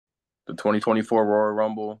the 2024 Royal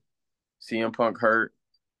Rumble, CM Punk hurt,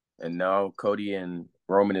 and now Cody and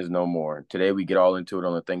Roman is no more. Today we get all into it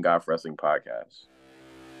on the Thank God for Wrestling podcast.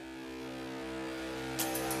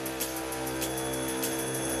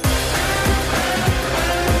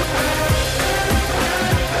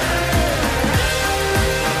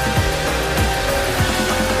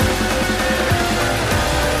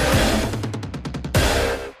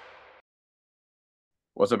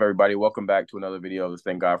 What's up, everybody? Welcome back to another video of the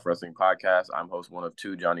Thank God for Wrestling podcast. I'm host one of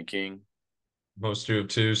two, Johnny King. Host two of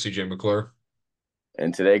two, CJ McClure.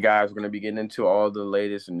 And today, guys, we're going to be getting into all the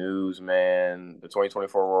latest news, man. The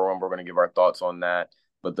 2024 Royal Rumble, we're going to give our thoughts on that.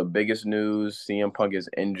 But the biggest news, CM Punk is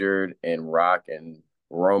injured and Rock and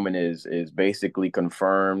Roman is basically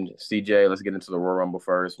confirmed. CJ, let's get into the Royal Rumble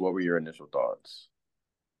first. What were your initial thoughts?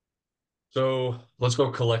 So let's go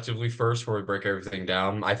collectively first before we break everything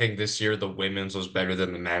down. I think this year the women's was better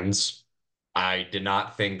than the men's. I did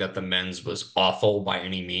not think that the men's was awful by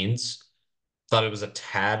any means. Thought it was a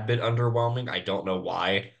tad bit underwhelming. I don't know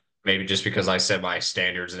why. Maybe just because I set my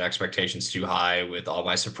standards and expectations too high with all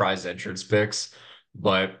my surprise entrance picks.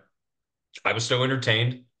 But I was still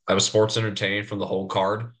entertained. I was sports entertained from the whole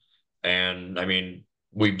card. And I mean,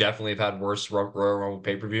 we definitely have had worse Royal Rumble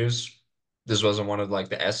pay-per-views. This wasn't one of like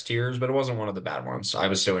the S tiers, but it wasn't one of the bad ones. I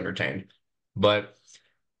was still entertained. But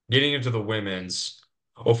getting into the women's,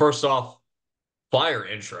 well, first off, fire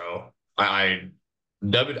intro. I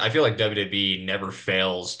feel like WWE never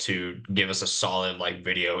fails to give us a solid like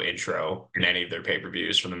video intro in any of their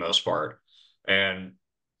pay-per-views for the most part. And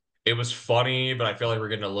it was funny, but I feel like we're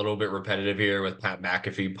getting a little bit repetitive here with Pat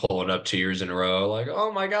McAfee pulling up 2 years in a row. Like,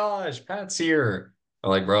 oh my gosh, Pat's here. I'm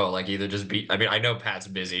like, bro, like either just be, I mean, I know Pat's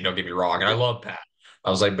busy, don't get me wrong, and I love Pat. I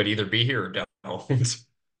was like, but either be here or don't.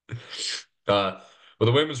 uh, with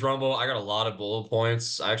the women's rumble, I got a lot of bullet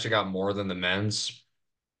points. I actually got more than the men's.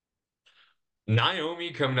 Naomi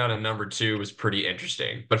coming out of number two was pretty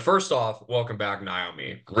interesting. But first off, welcome back,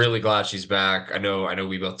 Naomi. Really glad she's back. I know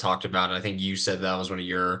we both talked about it. I think you said that was one of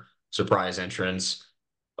your surprise entrants.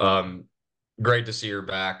 Um, Great to see her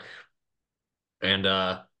back. And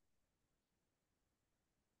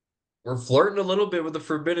we're flirting a little bit with the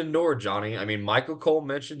Forbidden Door, Johnny. I mean, Michael Cole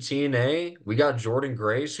mentioned TNA. We got Jordan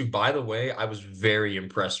Grace, who, by the way, I was very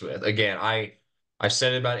impressed with. Again, I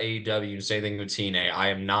said it about AEW and same thing with TNA.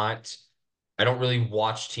 I don't really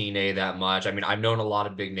watch TNA that much. I mean, I've known a lot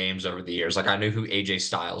of big names over the years. Like I knew who AJ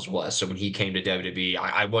Styles was. So when he came to WWE,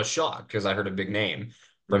 I was shocked because I heard a big name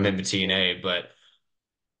from him to TNA. But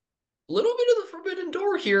a little bit of the Forbidden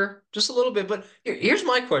Door here, just a little bit. But here's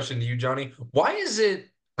my question to you, Johnny. Why is it?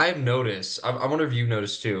 I've noticed. I wonder if you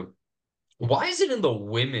noticed too. Why is it in the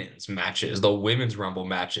women's matches, the women's Rumble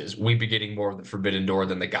matches, we be getting more of the Forbidden Door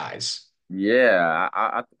than the guys? Yeah,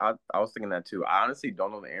 I was thinking that too. I honestly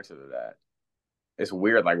don't know the answer to that. It's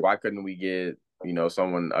weird. Like, why couldn't we get,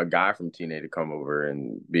 a guy from TNA to come over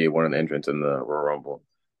and be one of the entrants in the Royal Rumble?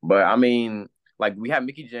 But I mean, like, we had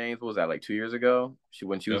Mickie James, what was that, like 2 years ago?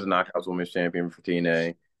 When she was Yep. the Knockouts Women's Champion for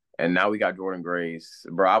TNA. And now we got Jordan Grace.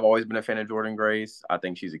 Bro, I've always been a fan of Jordan Grace. I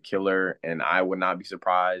think she's a killer, and I would not be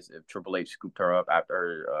surprised if Triple H scooped her up after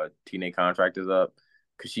her TNA contract is up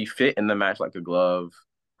because she fit in the match like a glove.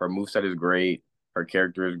 Her moveset is great. Her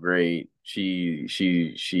character is great. She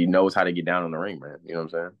knows how to get down in the ring, man. You know what I'm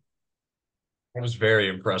saying? I was very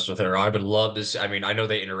impressed with her. I would love to see, I mean, I know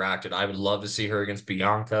they interacted. I would love to see her against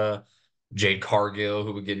Bianca, Jade Cargill,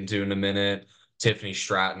 who we'll get into in a minute, Tiffany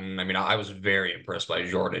Stratton. I mean, I was very impressed by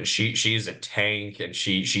Jordan. She's a tank and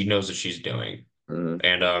she knows what she's doing. Hmm.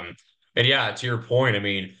 And yeah, to your point, I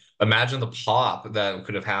mean, imagine the pop that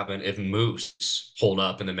could have happened if Moose pulled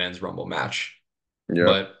up in the men's Rumble match. Yep.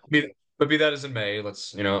 But be that as it may,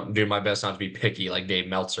 let's, do my best not to be picky like Dave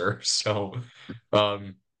Meltzer.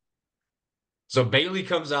 Um so Bailey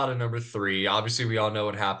comes out at number three. Obviously, we all know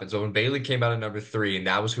what happened. So when Bailey came out at number three, and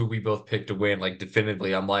that was who we both picked to win, like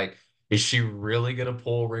definitively, I'm like, is she really gonna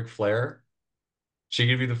pull Ric Flair? She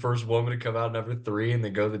gonna be the first woman to come out at number three and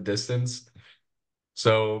then go the distance.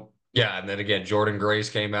 So yeah, and then again, Jordan Grace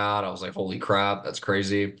came out. I was like, holy crap, that's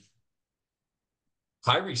crazy.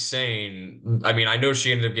 Kairi Sane, I mean, I know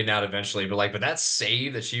she ended up getting out eventually, but that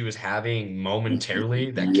save that she was having momentarily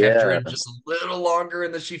that kept her Yeah. in just a little longer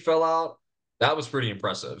and then she fell out, that was pretty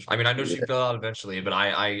impressive. I mean, I know she Yeah. fell out eventually, but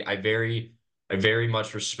I very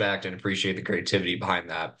much respect and appreciate the creativity behind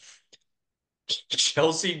that.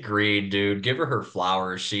 Chelsea Green, dude, give her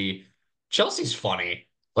flowers. Chelsea's funny.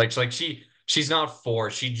 She's not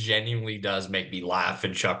forced. She genuinely does make me laugh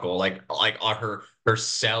and chuckle. Like on her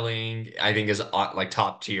selling, I think is like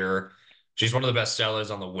top tier. She's one of the best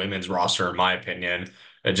sellers on the women's roster, in my opinion.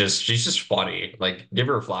 She's just funny. Like, give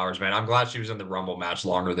her flowers, man. I'm glad she was in the Rumble match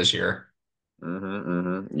longer this year.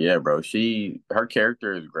 Yeah, bro. Her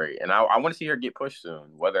character is great, and I want to see her get pushed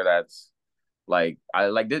soon. Whether that's like I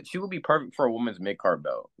like this, she would be perfect for a woman's mid card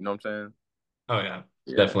belt. You know what I'm Oh yeah,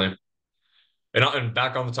 saying? Yeah. definitely. And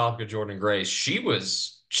back on the topic of Jordan Grace,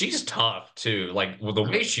 she's tough too. Like well, the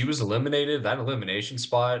way she was eliminated, that elimination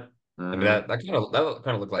spot, I mean hmm that kind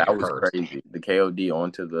of looked like it That was hurt. crazy. The KOD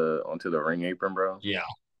onto the ring apron, bro. Yeah,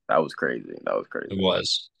 That was crazy. That was it crazy.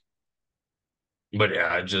 was. But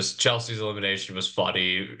yeah, just Chelsea's elimination was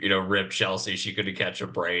funny. You know, rip Chelsea. She couldn't catch a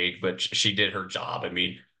break, but she did her job. I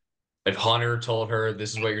mean, if Hunter told her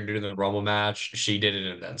this is what you're doing in the Rumble match, she did it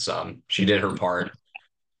and then some. She did her part.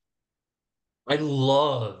 I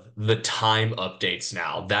love the time updates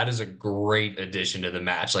now. That is a great addition to the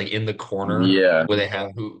match. Like in the corner Yeah, where they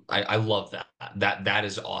have who I love that. That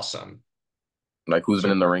is awesome. like who's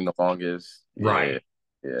been So in the ring the longest? Yeah, right.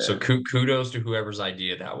 So yeah. kudos to whoever's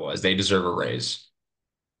idea that was. They deserve a raise.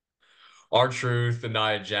 R-Truth and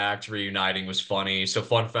Nia Jax reuniting was funny. So,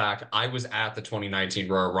 fun fact, I was at the 2019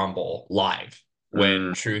 Royal Rumble live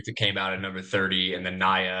when Mm, Truth came out at number 30 and then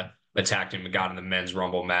Nia attacked him and got in the men's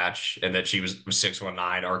Rumble match. And then she was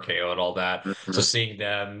 619 RKO and all that. So, mhm. seeing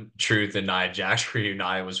them, Truth and Nia Jax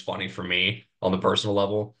reunite was funny for me on the personal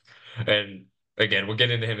level. And again, we'll get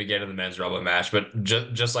into him again in the men's Rumble match. But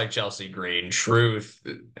just like Chelsea Green, Truth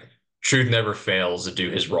never fails to do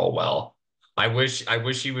his role well. I wish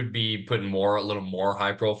he would be putting a little more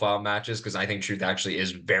high profile matches because I think Truth actually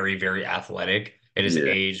is very, very athletic and is Yeah,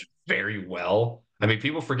 aged very well. I mean,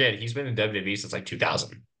 people forget he's been in WWE since like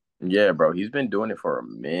 2000. yeah, bro. He's been doing it for a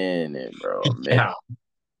minute, bro. A minute. Yeah.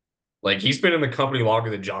 Like he's been in the company longer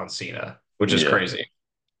than John Cena, which is Yeah. crazy.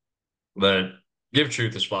 But give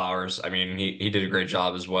Truth his flowers. I mean, he did a great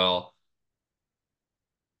job as well.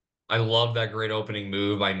 I love that great opening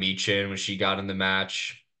move by Michin when she got in the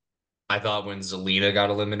match. I thought when Zelina got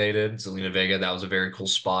eliminated, Zelina Vega, that was a very cool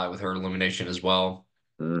spot with her elimination as well.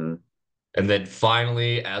 Mm, And then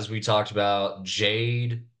finally, as we talked about,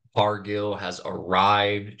 Jade Cargill has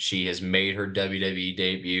arrived. She has made her WWE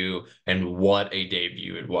debut, and what a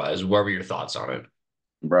debut it was. What were your thoughts on it?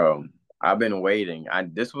 bro, I've been waiting.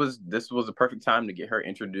 This was a perfect time to get her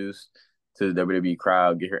introduced to the WWE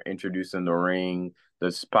crowd, get her introduced in the ring.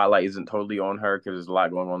 The spotlight isn't totally on her because there's a lot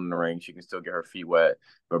going on in the ring. She can still get her feet wet.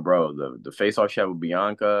 But bro, the face off she had with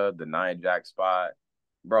Bianca, the Nia Jax spot,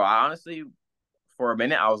 bro. I honestly, for a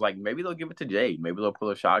minute, I was like, maybe they'll give it to Jade. Maybe they'll pull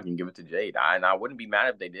a shock and give it to Jade. And I wouldn't be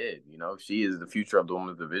mad if they did. You know, she is the future of the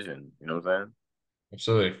women's division. You know what I'm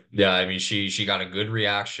Absolutely. Yeah, I mean, she got a good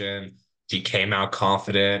reaction. She came out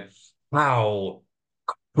confident. How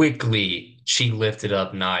quickly she lifted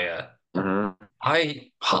up Nia.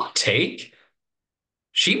 saying? Hot take.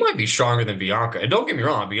 She might be stronger than Bianca. And don't get me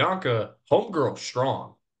wrong, Bianca, homegirl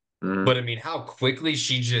strong. Hmm. But I mean, how quickly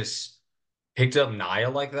she just picked up Nia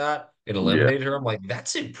like that and Yeah. eliminated her. I'm like,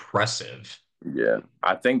 that's impressive. Yeah,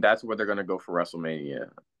 I think that's where they're gonna go for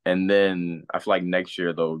WrestleMania, and then I feel like next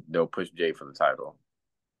year they'll push Jay for the title.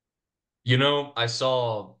 You know,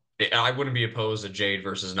 I wouldn't be opposed to Jade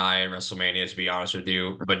versus Nia in WrestleMania, to be honest with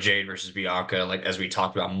you. But Jade versus Bianca, like as we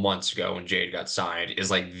talked about months ago when Jade got signed,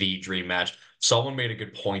 is like the dream match. Someone made a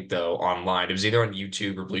good point though online. It was either on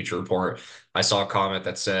YouTube or Bleacher Report. I saw a comment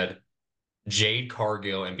that said Jade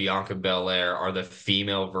Cargill and Bianca Belair are the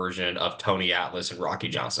female version of Tony Atlas and Rocky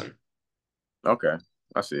Johnson. Okay,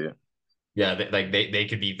 I see it. Yeah, they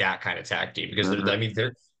could be that kind of tag team because Hmm. I mean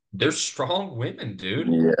they're strong women, dude.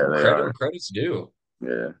 Yeah, they Credit are. where credit's due.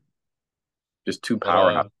 Yeah, just two But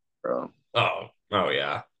powerhouse, bro. oh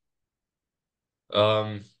yeah.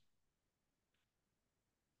 Um,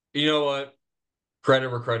 you know what? Credit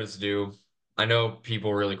where credit's due. I know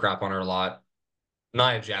people really crap on her a lot.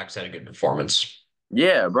 Nia Jax had a good performance.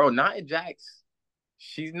 Yeah, bro. Nia Jax,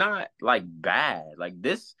 she's not like bad. Like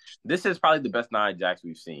this is probably the best Nia Jax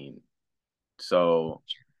we've seen. So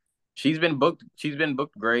she's been booked. She's been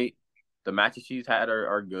booked great. The matches she's had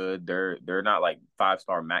are good. They're not like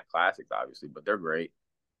 5-star Mac classics, obviously, but they're great.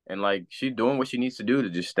 And like she's doing what she needs to do to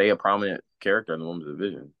just stay a prominent character in the women's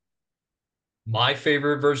division. My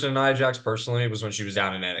favorite version of Nia Jax personally was when she was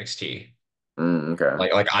down in NXT. Okay.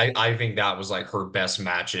 I think that was like her best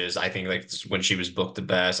matches. I think like when she was booked the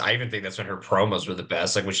best. I even think that's when her promos were the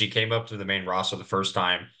best. Like when she came up to the main roster the first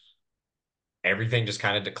time, everything just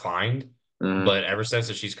kind of declined. Hmm. But ever since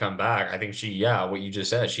that she's come back, I think yeah, what you just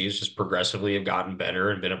said, she's just progressively have gotten better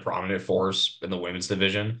and been a prominent force in the women's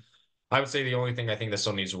division. I would say the only thing I think that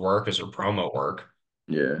still needs work is her promo work.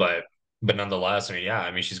 Yeah. But nonetheless, I mean, yeah,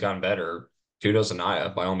 I mean she's gotten better. Kudos to Nia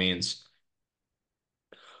by all means.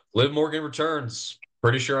 Liv Morgan returns.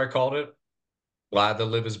 Pretty sure I called it. Glad that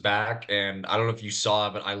Liv is back. And I don't know if you saw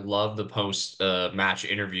it, but I love the post match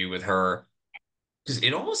interview with her. Because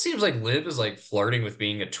it almost seems like Liv is like flirting with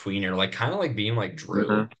being a tweener, like kind of like being like Hmm.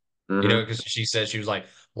 Drew. You Hmm. know, because she said she was like,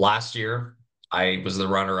 last year I was the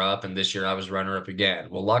runner up, and this year I was runner up again.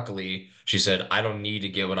 Well, luckily, she said, I don't need to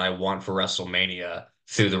get what I want for WrestleMania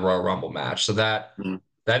through the Royal Rumble match. So that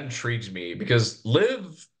intrigues me because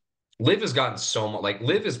Liv has gotten so much like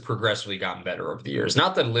Liv has progressively gotten better over the years.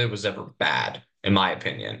 Not that Liv was ever bad, in my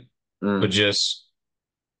opinion, but Mm. just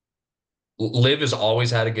Liv has always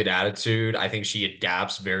had a good attitude. I think she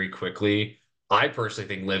adapts very quickly. I personally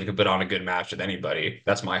think Liv could put on a good match with anybody.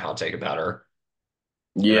 That's my hot take about her.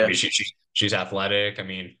 And I Yeah, mean, she's athletic. I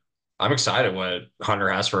mean, I'm excited what Hunter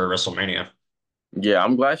has for WrestleMania. yeah.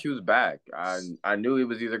 I'm glad she was back. I knew it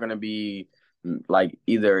was either gonna be like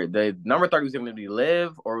either the number 30 was gonna be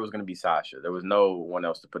Liv or it was gonna be Sasha. There was no one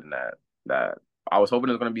else to put in that. I was hoping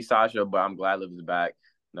it was gonna be Sasha, but I'm glad Liv is back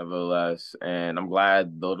nevertheless, and I'm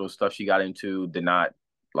glad the little stuff she got into did not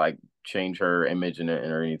like change her image in it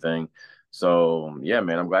or anything. So yeah,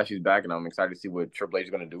 man, I'm glad she's back, and I'm excited to see what Triple H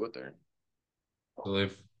is gonna do with her.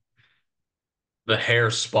 Liv. The hair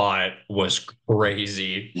spot was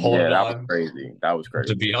crazy. Yeah, Hold that was on crazy. That was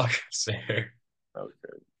to crazy. Bianca's hair. That was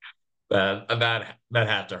crazy. That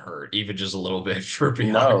had to hurt, even just a little bit for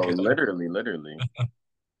No, Bianca. literally, literally.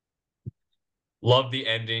 Love the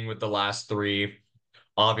ending with the last three.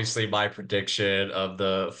 Obviously, my prediction of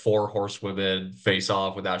the four horsewomen face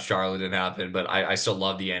off without Charlotte didn't happen, but I still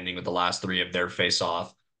love the ending with the last three of their face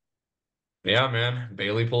off. Yeah, man.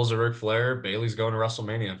 Bayley pulls a Ric Flair. Bayley's going to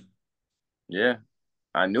WrestleMania. Yeah,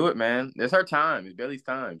 I knew it, man. It's her time. It's Bailey's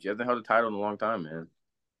time. She hasn't held a title in a long time, man.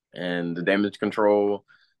 And the damage control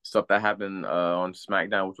stuff that happened on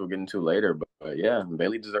SmackDown, which we'll get into later. But yeah,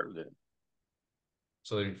 Bailey deserved it.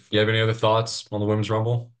 So, you have any other thoughts on the Women's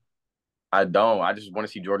Rumble? I don't. I just want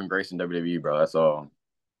to see Jordan Grace in WWE, bro. That's all.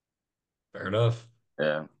 Fair enough.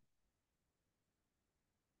 Yeah.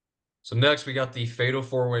 So next we got the Fatal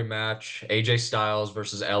Four-Way match: AJ Styles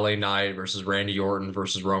versus LA Knight versus Randy Orton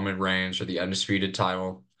versus Roman Reigns for the undisputed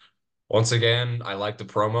title. Once again, I like the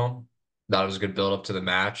promo. That was a good build up to the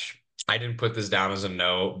match. I didn't put this down as a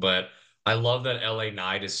note, but I love that LA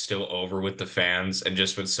Knight is still over with the fans. And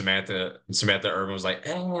just when Samantha Irvin was like,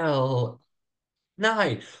 L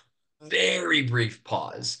Knight, very brief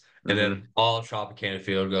pause. And Hmm. then all of Tropicana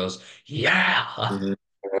Field goes, yeah. Hmm.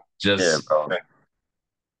 Yeah, Just bro.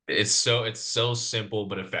 it's so simple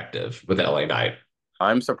but effective with LA Knight.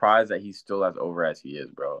 I'm surprised that he's still as over as he is,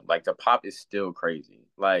 bro. Like the pop is still crazy.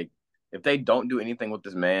 Like if they don't do anything with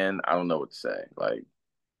this man, I don't know what to say. Like,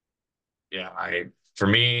 Yeah, for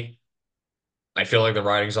me, I feel like the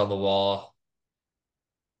writing's on the wall.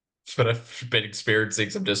 But I've been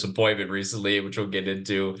experiencing some disappointment recently, which we'll get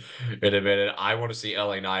into in a minute. I want to see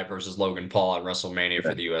LA Knight versus Logan Paul at WrestleMania for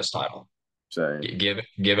yeah, the US title. same.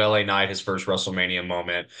 Give LA Knight his first WrestleMania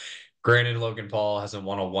moment. Granted, Logan Paul hasn't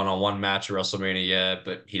won a one-on-one match at WrestleMania yet,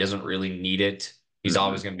 but he doesn't really need it. He's Hmm.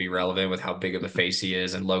 always going to be relevant with how big of a face he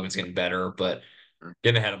is, and Logan's getting better. But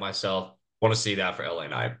getting ahead of myself, want to see that for LA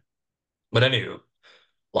Knight. But anywho,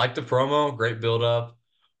 like the promo, great build up.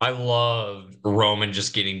 I love Roman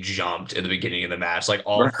just getting jumped in the beginning of the match. Like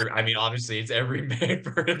all Bro, three, I mean, obviously it's every man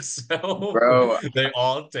for himself. bro, They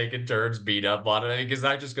all taking turns beat up on it because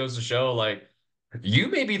that just goes to show like you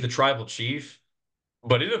may be the tribal chief,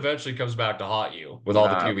 but it eventually comes back to haunt you with all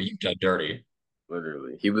the nah, people you've done dirty.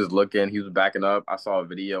 literally. He was looking, he was backing up. I saw a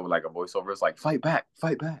video with like a voiceover. It's like, fight back,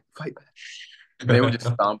 fight back, fight back. They were just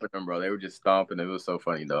stomping him, bro. They were just stomping. It was so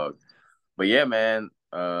funny, dog. But yeah, man.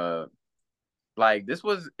 Like this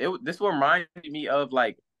was it. This will remind me of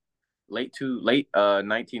like late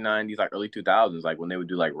 1990s, like early 2000s, like when they would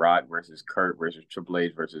do like Rock versus Kurt versus Triple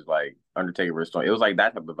H versus like Undertaker versus Stone. It was like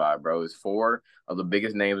that type of vibe, bro. It's four of the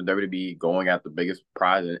biggest names in WWE going at the biggest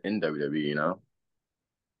prize in WWE. You know.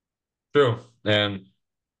 True. And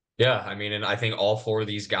yeah, I mean, and I think all four of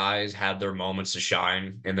these guys had their moments to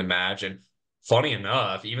shine in the match. And funny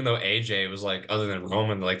enough, even though AJ was like, other than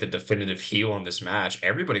Roman, like the definitive heel in this match,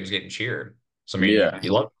 everybody was getting cheered. So I mean, Yeah,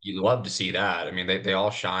 you love to see that. I mean, they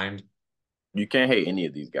all shined. you can't hate any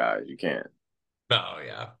of these guys. You can't. Oh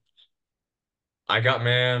yeah. I got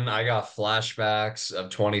flashbacks of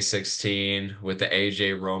 2016 with the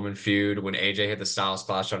AJ Roman feud when AJ hit the Styles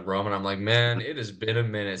Clash on Roman. I'm like, man, it has been a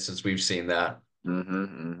minute since we've seen that. Mm-hmm.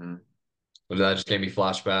 Mm-hmm. But that just gave me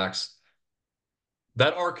flashbacks.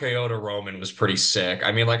 That RKO to Roman was pretty sick.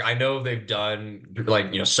 I mean, like I know they've done like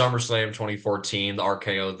SummerSlam 2014, the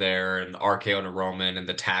RKO there, and the RKO to Roman and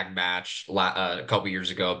the tag match a couple years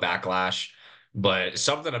ago, Backlash. but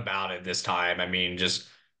something about it this time. I mean, just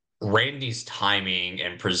Randy's timing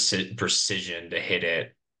and precision to hit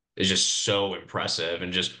it is just so impressive,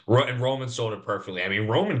 and and Roman sold it perfectly. I mean,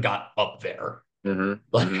 Roman got up there. Mm-hmm.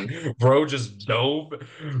 Like Mm-hmm. bro just dove,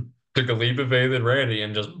 took a leap of faith in Randy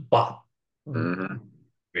and just bop. Mm-hmm.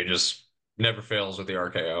 He just never fails with the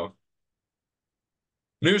RKO.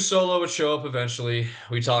 New Solo would show up eventually.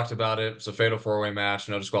 We talked about it. It's a fatal four-way match,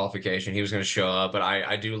 no disqualification. He was going to show up, but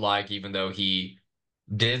I do like, even though he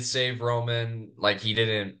did save Roman, like he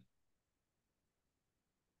didn't.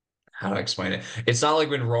 How do I explain it? It's not like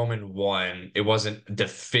when Roman won, it wasn't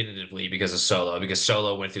definitively because of Solo, because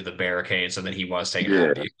Solo went through the barricades and then he was taken out Yeah.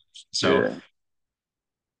 of the. So Yeah.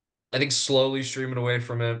 I think slowly streaming away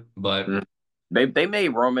from it, but Mm. They made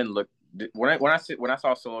Roman look when I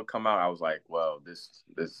saw Solo come out, I was like, well, this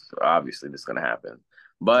obviously this is gonna happen.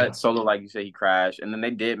 But yeah. Solo, like you said, he crashed, and then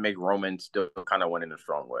they did make Roman still kind of win in a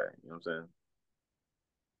strong way. You know what I'm saying?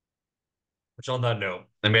 Which on that note,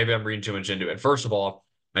 and maybe I'm reading too much into it. First of all,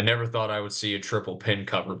 I never thought I would see a triple pin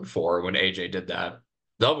cover before when AJ did that.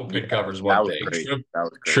 Double pin Yeah, cover is one that was thing. crazy. That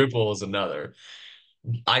was crazy. Triple is another.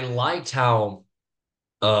 I liked how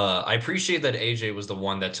I appreciate that AJ was the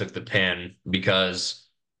one that took the pin because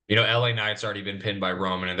LA Knight's already been pinned by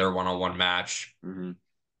Roman in their one-on-one match. Mm-hmm.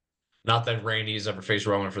 Not that Randy's ever faced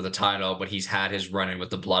Roman for the title, but he's had his run-in with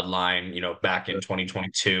the Bloodline, back in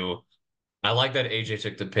 2022. I like that AJ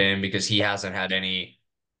took the pin because he hasn't had any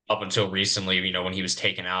up until recently, when he was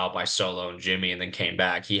taken out by Solo and Jimmy and then came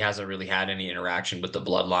back. He hasn't really had any interaction with the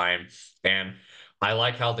Bloodline. And I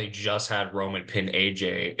like how they just had Roman pin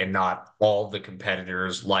AJ and not all the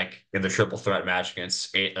competitors like in the triple threat match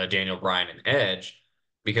against Daniel Bryan and Edge.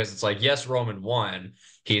 Because it's like, yes, Roman won,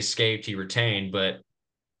 he escaped, he retained, but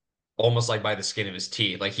almost like by the skin of his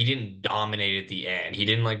teeth. Like he didn't dominate at the end. He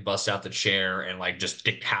didn't like bust out the chair and like just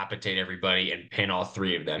decapitate everybody and pin all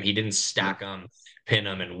three of them. He didn't stack them, pin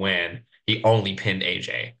them, and win. He only pinned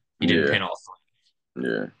AJ. He didn't Yeah, pin all three.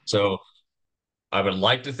 yeah. So I would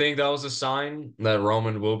like to think that was a sign that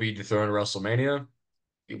Roman will be dethroned at WrestleMania.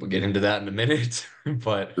 We'll get into that in a minute,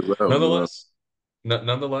 but We will, we will. nonetheless,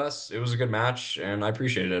 nonetheless, it was a good match and I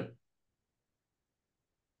appreciated it.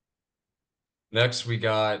 Next, we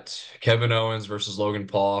got Kevin Owens versus Logan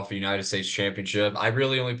Paul for the United States Championship. I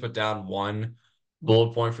really only put down one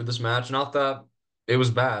bullet point for this match. Not that it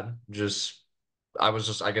was bad, just I was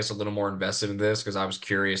just, I guess, a little more invested in this because I was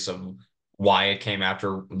curious of why it came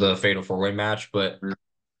after the Fatal Four-Way match. But Mm.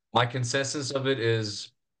 my consensus of it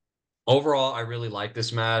is overall, I really liked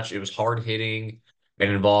this match. It was hard hitting. It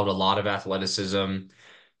involved a lot of athleticism.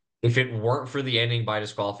 If it weren't for the ending by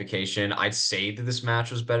disqualification, I'd say that this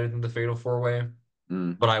match was better than the Fatal Four-Way.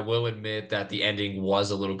 Mm. But I will admit that the ending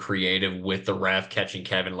was a little creative with the ref catching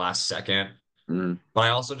Kevin last second. Mm. But I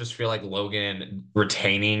also just feel like Logan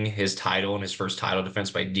retaining his title and his first title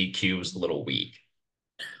defense by DQ was a little weak.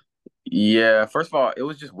 Yeah, first of all, it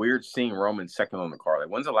was just weird seeing Roman second on the card. Like,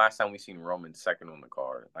 when's the last time we seen Roman second on the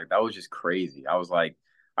card? Like, that was just crazy. I was like,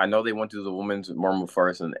 I know they went through the women's rumble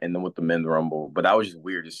first and then with the men's rumble, but that was just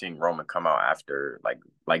weird just seeing Roman come out after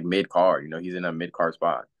like mid card. He's in a mid card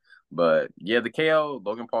spot. But yeah, the KO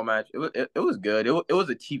Logan Paul match, it was good. It was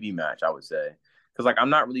a TV match, I would say, because like I'm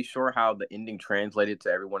not really sure how the ending translated to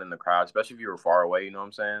everyone in the crowd, especially if you were far away. You know what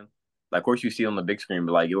I'm saying? Like, of course, you see it on the big screen,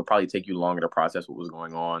 but like it would probably take you longer to process what was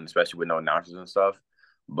going on, especially with no announcers and stuff.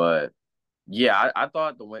 But yeah, I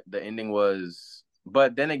thought the ending was,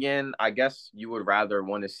 but then again, I guess you would rather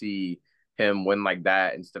want to see him win like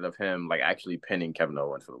that instead of him like actually pinning Kevin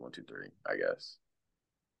Owens for the 1, 2, 3. I guess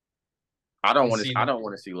I can see I that. don't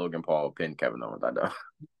want to see Logan Paul pin Kevin Owens. I don't,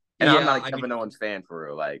 and I'm Yeah, not a I mean, Kevin Owens fan for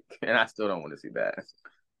real. Like, and I still don't want to see that.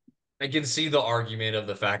 I can see the argument of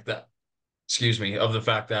the fact that, excuse me, of the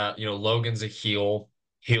fact that, Logan's a heel.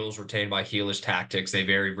 Heels retained by heelish tactics. They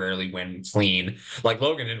very rarely win clean. Like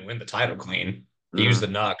Logan didn't win the title clean. He used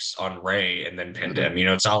Mm-hmm. the Nux on Ray and then pinned Mm-hmm.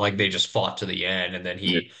 him. It's not like they just fought to the end and then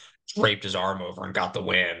Yeah. he draped his arm over and got the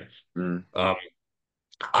win. Mm-hmm. Um,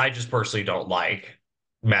 I just personally don't like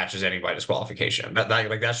matches ending by disqualification.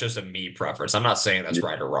 Like that's just a me preference. I'm not saying that's Yeah.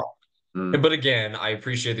 right or wrong. Mm-hmm. But again, I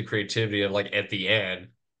appreciate the creativity of like at the end,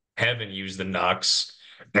 Kevin used the Nux,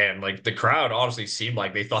 and like the crowd honestly seemed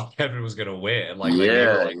like they thought Kevin was gonna win. Like they were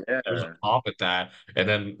Yeah. like, there's a Yeah. pop at that, and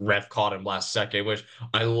then ref caught him last second, which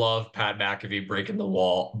I love. Pat McAfee breaking the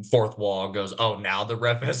fourth wall, and goes, "Oh, now the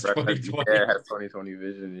ref has Yeah, 2020." has 2020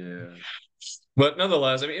 vision. Yeah. But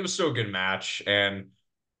nonetheless, I mean, it was still a good match, and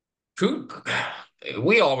who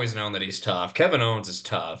we always known that he's tough. Kevin Owens is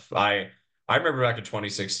tough. I remember back in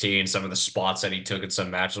 2016, some of the spots that he took in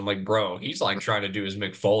some matches. I'm like, bro, he's like trying to do his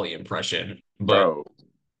Mick Foley impression. But Bro.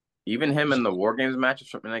 Even him in the War Games matches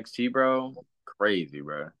from NXT, bro, crazy,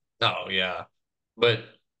 bro. Oh yeah. But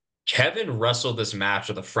Kevin wrestled this match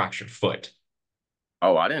with a fractured foot.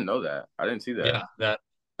 Oh, I didn't know that. I didn't see that. Yeah,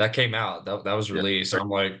 that came out. That was Yeah, released. I'm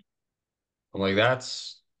like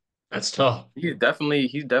that's tough. he's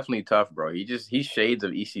definitely tough, bro. He's shades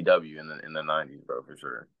of ECW in the '90s, bro, for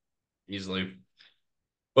sure. Easily.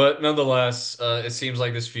 But nonetheless, it seems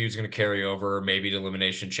like this feud's going to carry over, maybe to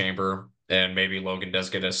Elimination Chamber, and maybe Logan does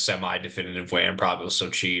get a semi-definitive win. Probably was so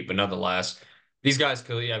cheap, but nonetheless, these guys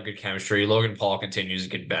clearly have good chemistry. Logan Paul continues to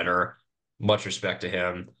get better. Much respect to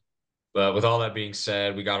him. But with all that being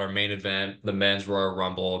said, we got our main event, the men's Royal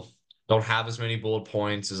Rumble. Don't have as many bullet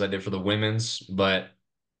points as I did for the women's, but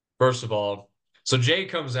first of all, so Jay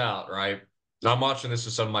comes out, right? I'm watching this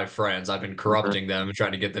with some of my friends. I've been Mhm. corrupting them and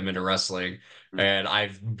trying to get them into wrestling, and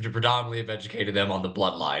I've predominantly have educated them on the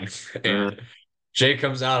bloodline. Mhm. And Jay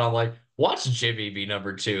comes out, I'm like, watch Jimmy be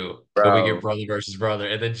number two, and we get Bro, brother versus brother.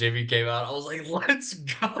 And then Jimmy came out. I was like, let's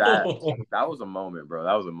that go. that was a moment, bro.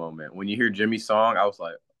 That was a moment. When you hear Jimmy's song, I was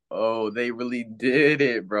like, oh, they really did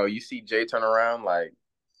it, bro. You see Jay turn around, like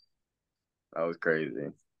that was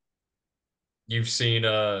crazy. You've seen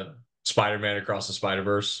Spider-Man Across the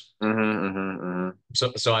Spider-Verse. Mm-hmm.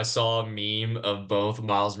 So I saw a meme of both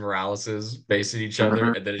Miles Moraleses facing each other,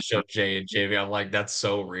 Mm-hmm. and then it showed Jay and Jamie. I'm like, that's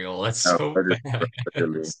so real. That's No, so literally, bro,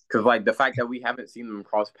 literally. badass. Because like the fact that we haven't seen them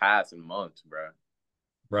cross paths in months, bro.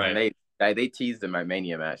 And Right. they teased them at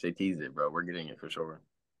Mania match. They teased it, bro. We're getting it for sure.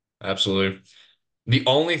 Absolutely. The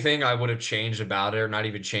only thing I would have changed about it, or not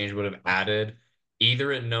even changed, would have added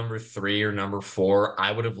either at number three or number four,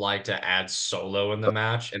 I would have liked to add Solo in the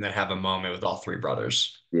match and then have a moment with all three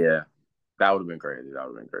brothers. Yeah, that would have been crazy. That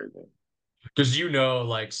would have been crazy. Because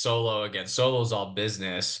like Solo again, Solo's all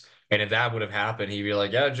business. And if that would have happened, he'd be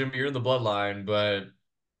like, yeah, Jimmy, you're in the bloodline, but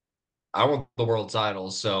I want the world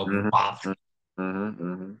title. So, Mm-hmm. ah.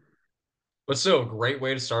 Mm-hmm. But still, a great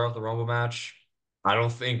way to start off the Rumble match. I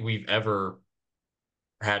don't think we've ever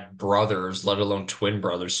had brothers, let alone twin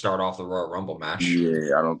brothers, start off the Royal Rumble match.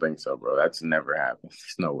 Yeah, I don't think so, bro. That's never happened.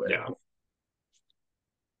 There's no way. Yeah.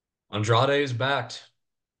 Andrade is backed.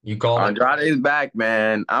 You called it. Andrade's back,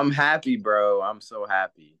 man. I'm happy, bro. I'm so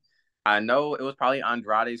happy. I know it was probably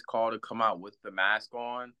Andrade's call to come out with the mask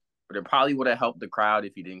on, but it probably would have helped the crowd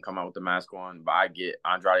if he didn't come out with the mask on. But I get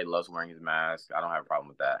Andrade loves wearing his mask. I don't have a problem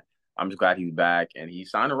with that. I'm just glad he's back and he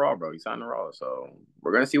signed a Raw, bro. He signed a Raw. So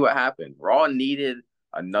we're gonna see what happened. Raw needed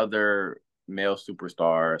another male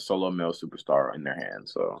superstar, solo male superstar in their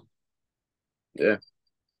hands. So yeah.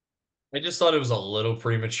 I just thought it was a little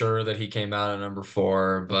premature that he came out at number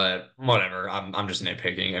four, but whatever. I'm just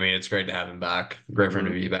nitpicking. I mean, it's great to have him back. Great for him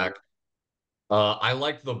to Mhm. be back. I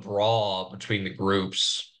like the brawl between the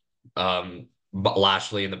groups. But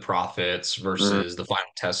Lashley and the Prophets Mhm. versus the Final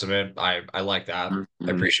Testament. I like that. I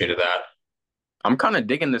Mhm. appreciated that. I'm kind of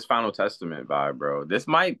digging this Final Testament vibe, bro. This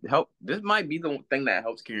might help. This might be the thing that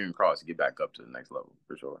helps Karrion Cross get back up to the next level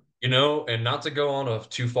for sure. And not to go on a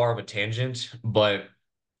too far of a tangent, but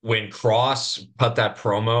when Cross put that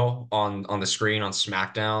promo on the screen on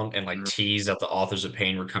SmackDown and like Mhm. teased that the Authors of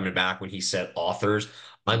Pain were coming back when he said authors,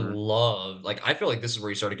 Mhm. I feel like this is where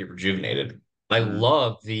he started to get rejuvenated. I Mhm.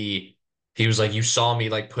 love he was like, you saw me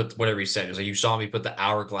like put whatever he said. He was like, you saw me put the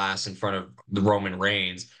hourglass in front of the Roman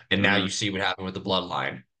Reigns, and now Mhm. you see what happened with the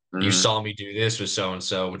bloodline. You Mhm. saw me do this with so and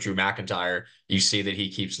so with Drew McIntyre. You see that he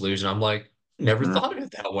keeps losing. I'm like, never Mhm. thought of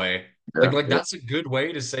it that way. Yeah, Like yeah, that's a good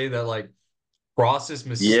way to say that like Cross's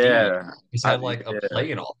mystique yeah. has I, had like a yeah.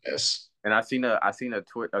 play in all this. And I seen a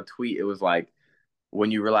tweet. It was like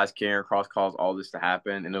when you realize Karrion Cross caused all this to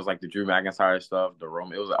happen, and it was like the Drew McIntyre stuff, the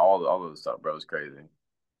Roman. It was like all of the stuff, bro. It was crazy.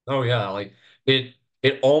 Oh yeah, like it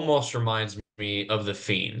almost reminds me of the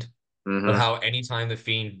Fiend, of Mhm. how anytime the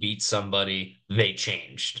Fiend beats somebody, they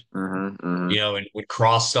changed. Mhm. Mhm. And when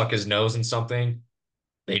Cross stuck his nose in something,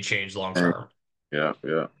 they changed long term. Yeah.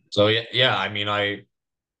 Yeah. So yeah, I mean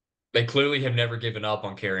they clearly have never given up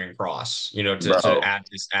on carrying Cross, to Bro.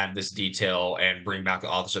 add this detail and bring back the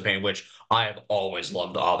Authors of Pain, which I have always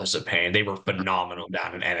loved the Authors of Pain. They were phenomenal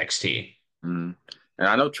down in NXT. Mhm. And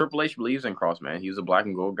I know Triple H believes in Cross, man. He was a black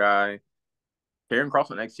and gold guy. Karrion Cross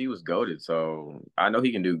on NXT was goaded, so I know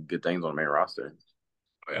he can do good things on the main roster.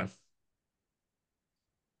 Oh, yeah.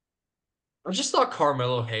 I just thought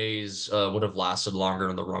Carmelo Hayes would have lasted longer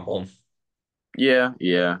in the Rumble. Yeah,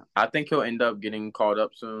 yeah. I think he'll end up getting called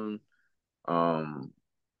up soon. Um,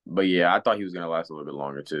 but yeah, I thought he was gonna last a little bit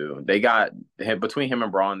longer too. They got between him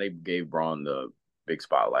and Braun, they gave Braun the big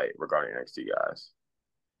spotlight regarding NXT guys.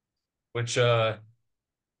 Which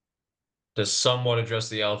to somewhat address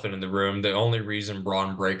the elephant in the room, the only reason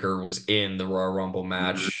Braun Breaker was in the Royal Rumble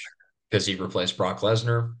Mhm. match because he replaced Brock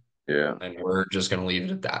Lesnar, Yeah, and we're just gonna leave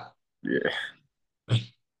it at that. yeah,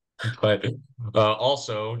 But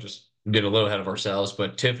also, just get a little ahead of ourselves,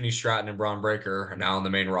 but Tiffany Stratton and Braun Breaker are now on the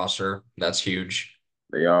main roster. That's huge.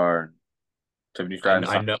 they are. Tiffany I, Stratton,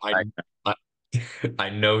 I know like, I, I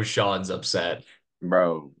know Sean's upset.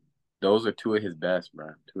 bro, those are two of his best,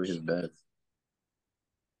 bro. Two of his best.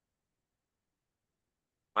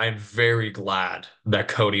 I'm very glad that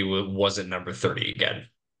Cody wasn't number 30 again.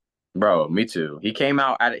 Bro, me too. He came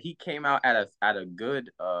out at a good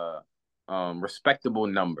respectable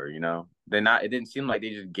number, you know. It didn't seem like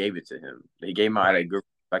they just gave it to him. They gave him out at a Right. good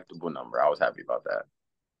respectable number. I was happy about that.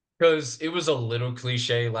 Because it was a little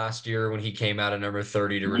cliche last year when he came out at number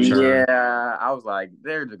 30 to return. Yeah, I was like,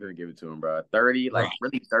 they're just gonna give it to him, bro. 30, like Right.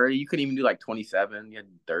 really 30. You couldn't even do like 27. You had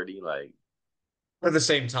 30, like At the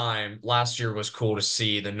same time, last year was cool to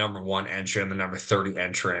see the number one entrant and the number 30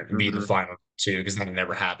 entrant be the mhm, final two because that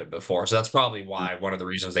never happened before. So that's probably why one of the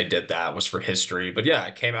reasons they did that was for history. But yeah,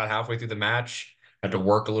 it came out halfway through the match. Had to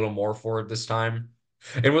work a little more for it this time.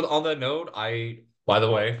 And with on that note, by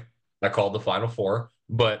the way, I called the final four,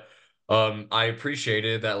 but I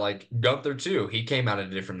appreciated that like Gunther too, he came out at a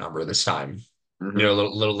different number this time. mhm. A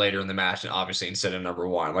little later in the match, and obviously instead of number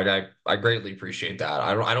one. Like I greatly appreciate that.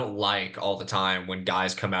 I don't like all the time when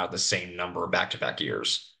guys come out the same number back to back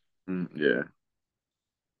years. Yeah.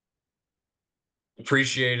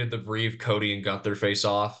 Appreciated the brief Cody and Gunther face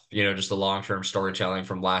off. Just the long term storytelling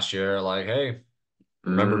from last year. Like, hey,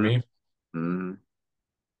 remember Mhm, me? mhm.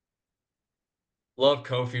 Love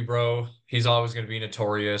Kofi, bro. He's always going to be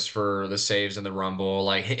notorious for the saves in the Rumble.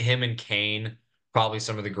 Like him and Kane, probably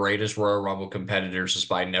some of the greatest Royal Rumble competitors,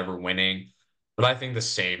 despite never winning. But I think the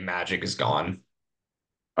save magic is gone.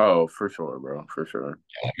 Oh, for sure, bro. For sure.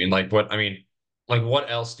 What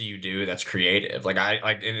else do you do that's creative?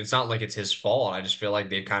 And it's not like it's his fault. I just feel like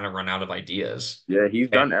they've kind of run out of ideas. Yeah, And he's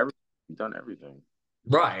done everything.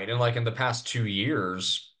 right, and like in the past 2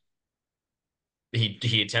 years,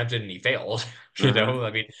 he attempted and he failed.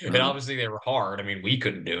 Mhm, And mhm, obviously they were hard. I mean, we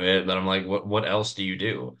couldn't do it, but I'm like, what else do you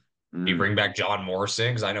do? Do you mhm. bring back John Morrison?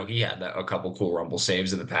 Because I know he had a couple cool Rumble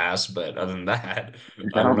saves in the past, but other than that,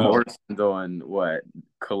 I don't John know. Morrison doing what?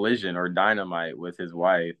 Collision or Dynamite with his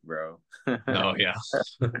wife, bro. No, yeah.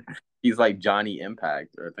 He's like Johnny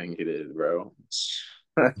Impact, I think it is, bro.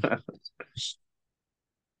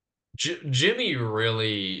 Jimmy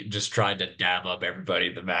really just tried to dab up everybody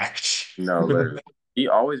in the match. No, literally. He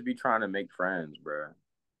always be trying to make friends, bro.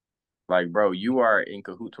 Like, bro, you are in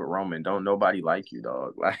cahoots with Roman. Don't nobody like you,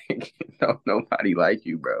 dog. Like, don't nobody like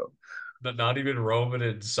you, bro. But not even Roman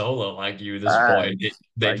and Solo like you at this point. Facts.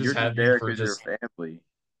 They Like, just you're just have you there for because you're just family.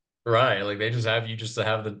 right. Like they just have you just to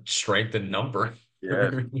have the strength and number.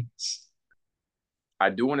 Yes. I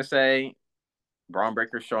do want to say Braun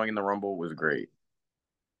Breaker showing in the Rumble was great.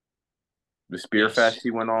 The Spear Yes. Fest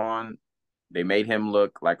he went on, they made him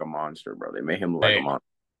look like a monster, bro. They made him look like a Hey, monster.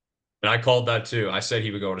 and I called that too. I said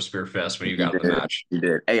he would go to Spearfest when he He got in the did. match. He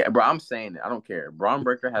did. Hey, bro, I'm saying it. I don't care. Braun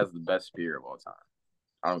Breaker has the best spear of all time.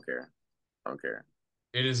 I don't care. I don't care.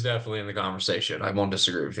 It is definitely in the conversation. I won't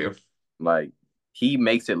disagree with you. Like he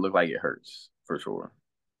makes it look like it hurts for sure.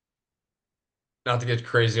 Not to get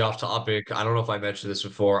crazy off topic, I don't know if I mentioned this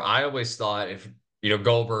before. I always thought if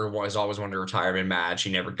Goldberg was always wanted a retirement match,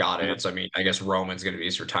 he never got Mhm. it. So I mean, I guess Roman's going to be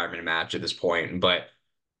his retirement match at this point. But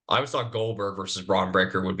I always thought Goldberg versus Braun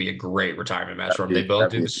Breaker would be a great retirement match for him. They both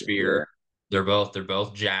do the Yeah. spear. They're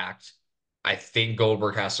both jacked. I think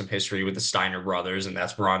Goldberg has some history with the Steiner brothers, and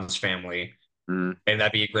that's Braun's family, Mhm. and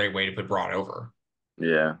that'd be a great way to put Braun over.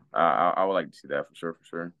 Yeah. I would like to see that for sure. For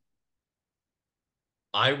sure.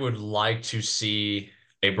 I would like to see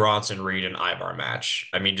a Bronson Reed and Ivar match.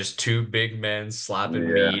 I mean, just two big men slapping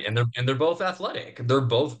Yeah. meat, and they're both athletic. They're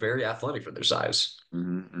both very athletic for their size.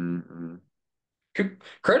 Mm-hmm.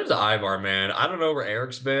 Credit to Ivar, man. I don't know where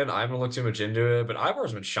Eric's been. I haven't looked too much into it, but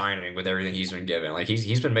Ivar's been shining with everything he's been given. Like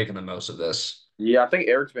he's been making the most of this. Yeah, I think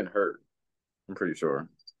Eric's been hurt. I'm pretty sure.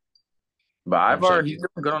 But I'm saying, Ivar, he's doing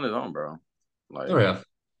good on his own, bro. oh Like, yeah.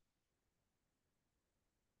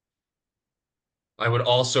 I would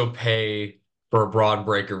also pay for a Braun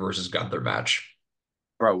Breaker versus Gunther match.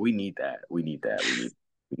 bro, we need that. We need that. We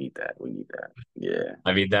need that. We need that. Yeah.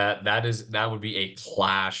 I mean that would be a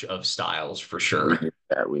clash of styles for We sure. need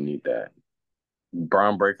that. We need that.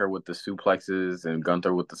 Braun Breaker with the suplexes and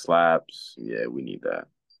Gunther with the slaps. Yeah, we need that.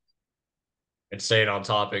 And staying on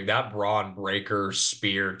topic, that Braun Breaker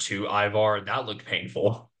spear to Ivar, that looked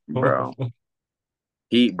painful. Bro.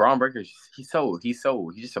 Braun Breaker, he's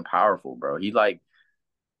just so powerful, bro. He like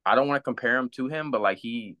I don't want to compare him to him, but like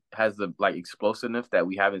he has the like explosiveness that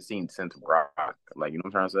we haven't seen since Brock. Like you know what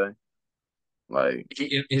I'm trying to say? Like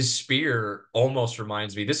His spear almost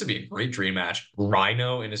reminds me. This would be a great dream match.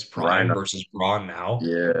 Rhino in his prime Rhino. versus Braun now.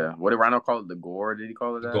 Yeah. What did Rhino call it? The gore? Did he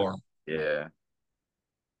call it that? Gore. Yeah.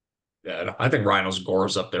 Yeah, I think Rhino's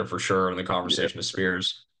Gore's up there for sure in the Yeah. conversation of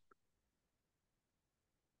spears.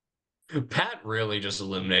 Pat really just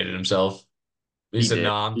eliminated himself. He He said, did.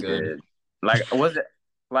 "No, I'm He good." did. Like was it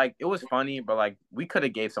like it was funny, but like we could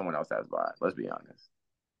have gave someone else that spot. Let's be honest.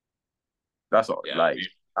 That's all. Yeah, Like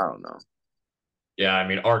I don't know. yeah. I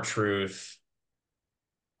mean, our truth,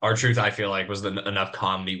 I feel like was enough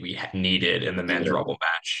comedy we needed in the men's Yeah. Rumble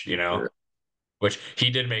match. Yeah. Which he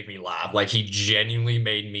did make me laugh. Like he genuinely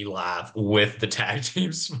made me laugh with the tag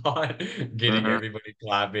team spot, getting Mm-hmm. everybody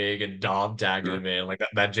clapping and Dom tagging him in. Like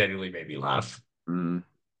that genuinely made me laugh. Mm-hmm.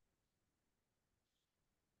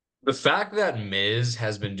 The fact that Miz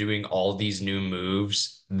has been doing all these new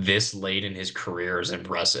moves this late in his career is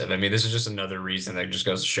impressive. I mean, this is just another reason that just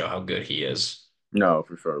goes to show how good he is. No,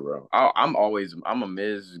 for sure, bro. I'm a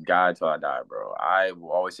Miz guy till I die, bro. I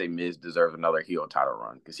will always say Miz deserves another heel title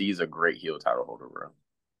run because he's a great heel title holder, bro.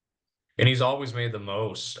 And he's always made the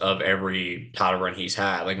most of every title run he's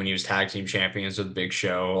had. Like when he was tag team champions with Big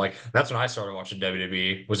Show. Like that's when I started watching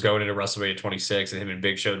WWE, was going into WrestleMania 26 and him and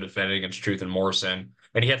Big Show defending against Truth and Morrison.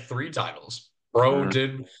 And he had 3 titles. Bro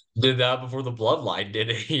Mm-hmm. did that before the Bloodline did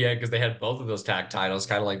it. Yeah, because they had both of those tag titles,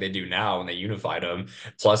 kind of like they do now when they unified them,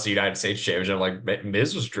 plus the United States Championship. Like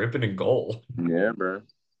Miz was dripping in gold. Yeah, bro.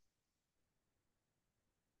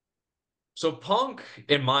 So Punk,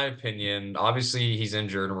 in my opinion, obviously he's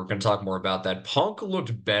injured, and we're going to talk more about that. Punk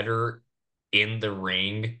looked better in the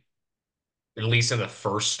ring, at least in the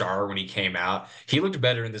first star when he came out. He looked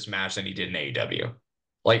better in this match than he did in AEW.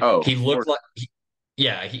 Like Oh, he for looked like,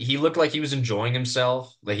 yeah, he looked like he was enjoying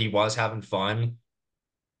himself, that he was having fun.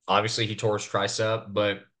 Obviously, he tore his tricep,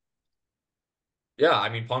 but yeah, I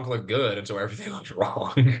mean, Punk looked good until everything looked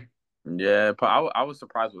wrong. yeah. I was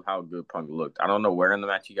surprised with how good Punk looked. I don't know where in the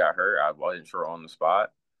match he got hurt. I wasn't sure on the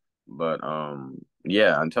spot, but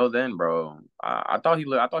yeah. Until then, bro, I thought he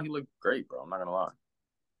looked great, bro. I'm not gonna lie.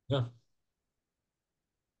 Yeah.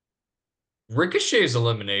 Ricochet's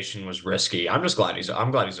elimination was risky. I'm glad he's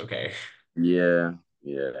okay. Yeah,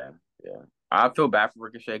 yeah, yeah. I feel bad for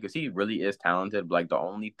Ricochet because he really is talented. But like the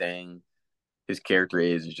only thing his character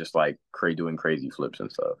is just like doing crazy flips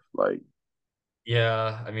and stuff. Like,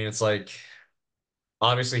 Yeah, I mean, it's like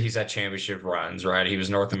obviously he's had championship runs, right? He was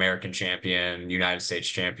North American champion, United States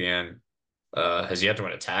champion. Has yet to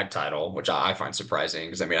win a tag title, which I find surprising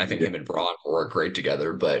because I mean I think yeah, him and Braun work great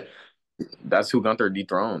together. But that's who Gunther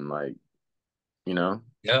dethroned. Like, you know,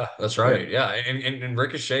 yeah, that's yeah. right. Yeah, and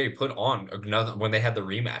Ricochet put on another when they had the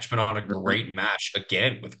rematch, put on a Mhm, great match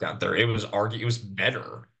again with Gunther. It was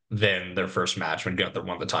better than their first match when Gunther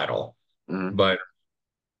won the title. mhm. But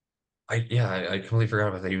I completely forgot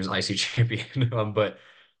about that. He was IC champion. But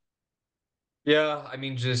yeah, I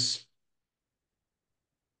mean just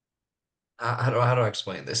how do I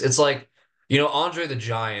explain this? It's like, Andre the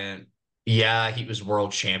Giant, yeah, he was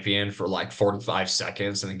world champion for like 45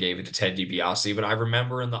 seconds and then gave it to Ted DiBiase. But I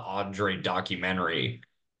remember in the Andre documentary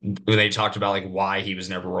when they talked about like why he was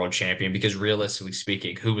never world champion, because realistically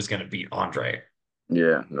speaking, who was going to beat Andre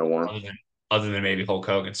Yeah, no one. other than other than maybe Hulk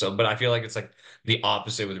Hogan? So, but I feel like it's like the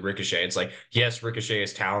opposite with Ricochet. It's like, yes, Ricochet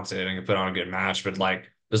is talented and can put on a good match, but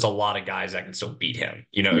like there's a lot of guys that can still beat him,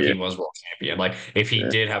 if Yeah, he was world champion. Like if he yeah.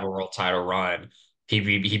 did have a world title run, he'd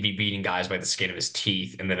be beating guys by the skin of his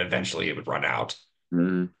teeth, and then eventually it would run out.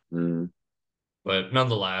 Mhm, mhm. But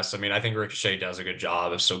nonetheless, I mean, I think Ricochet does a good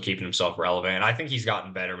job of still keeping himself relevant. I think he's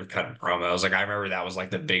gotten better with cutting promos. Like I remember that was like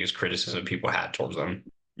the biggest criticism people had towards him.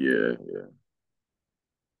 Yeah, yeah.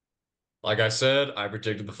 Like I said, I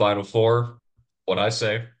predicted the final four. What I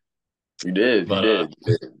say. You did, you But did,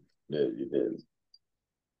 you did, you did.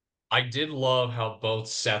 I did love how both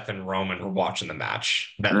Seth and Roman were watching the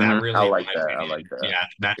match. That I really, in like my that. I like opinion, that. yeah,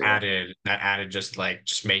 that Yeah. added that added just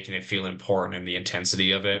making it feel important and the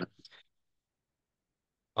intensity of it.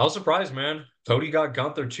 I was surprised, man. Cody got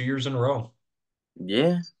Gunther 2 years in a row.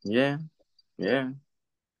 Yeah, yeah, yeah.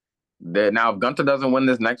 Now, if Gunther doesn't win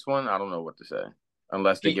this next one, I don't know what to say,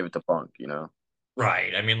 unless they He, give it to Punk. You know?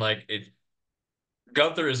 right. I mean, like it.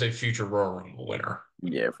 Gunther is a future Royal Rumble winner.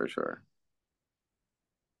 Yeah, for sure.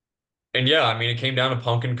 And yeah, I mean, it came down to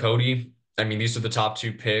Punk and Cody. I mean, these are the top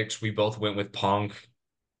two picks. We both went with Punk.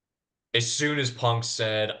 As soon as Punk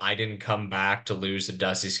said, I didn't come back to lose to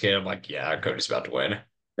Dusty Skid, I'm like, yeah, Cody's about to win.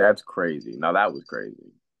 That's crazy. Now that was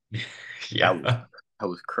crazy. That was Yeah. that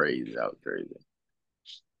was crazy. That was crazy.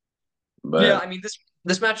 Yeah, But I mean, this.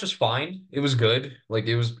 This match was fine. It was good. Like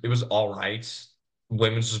it was all right.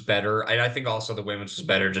 Women's was better. And I think also the women's was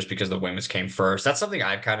better just because the women's came first. That's something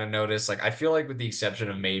I've kind of noticed. Like I feel like with the exception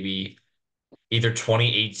of maybe either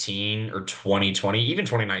 2018 or 2020, even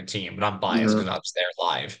 2019, but I'm biased Mm-hmm. because I was there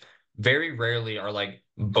live. Very rarely are like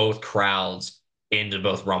both crowds into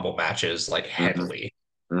both Rumble matches like heavily,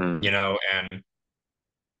 Mm-hmm. and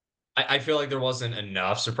I feel like there wasn't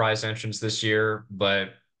enough surprise entrance this year,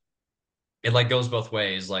 but it like goes both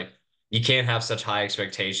ways. Like you can't have such high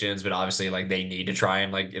expectations, but obviously like they need to try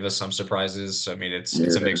and like give us some surprises. So I mean it's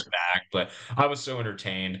a Yeah. mixed bag, but I was so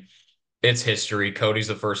entertained. It's history. Cody's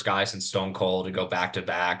the first guy since Stone Cold to go back to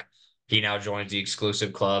back. He now joins the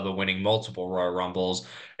exclusive club of winning multiple Royal Rumbles,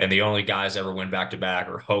 and the only guys ever win back to back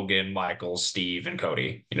are Hogan, Michael, Steve, and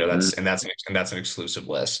Cody. Mm. That's an exclusive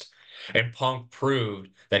list. And Punk proved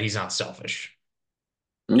that he's not selfish,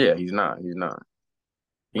 Yeah, he's not. He's not.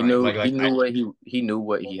 He right? knew Like he like knew what he knew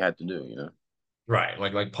what he had to do, right.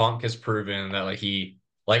 Like Punk has proven that like he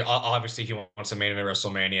like obviously he wants to main event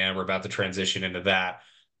WrestleMania, and we're about to transition into that,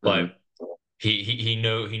 Hmm. but he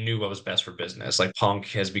knew what was best for business. Like Punk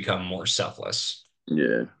has become more selfless.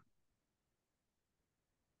 Yeah.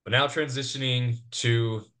 But now transitioning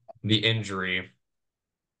to the injury.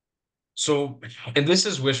 So, and this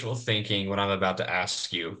is wishful thinking when I'm about to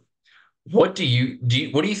ask you, what do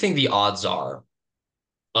you think the odds are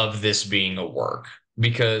of this being a work?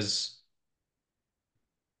 Because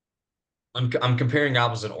I'm comparing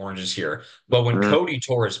apples and oranges here. But when Hmm. Cody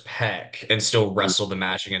tore his pec and still wrestled the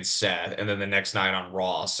match against Seth, and then the next night on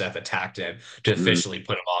Raw, Seth attacked him to Hmm. officially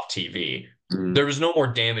put him off TV. Hmm. There was no more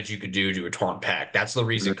damage you could do to a torn pec. That's the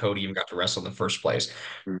reason Cody even got to wrestle in the first place.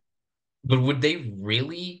 But would they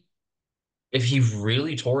really, if he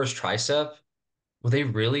really tore his tricep, would they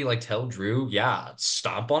really like tell Drew, yeah,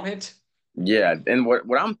 stomp on it? Yeah, and what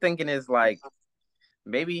I'm thinking is like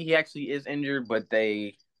maybe he actually is injured, but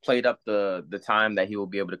they played up the time that he will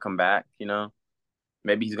be able to come back.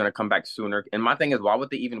 Maybe he's gonna come back sooner. And my thing is, why would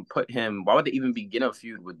they even put him? Why would they even begin a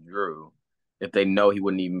feud with Drew if they know he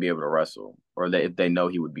wouldn't even be able to wrestle, or if they know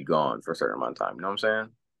he would be gone for a certain amount of time? You know what I'm saying?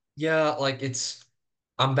 Yeah, like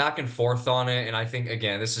I'm back and forth on it, and I think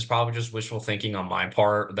again, this is probably just wishful thinking on my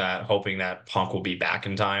part that hoping that Punk will be back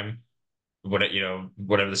in time.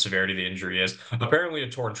 Whatever the severity of the injury is. Apparently, a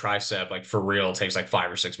torn tricep, like for real, takes like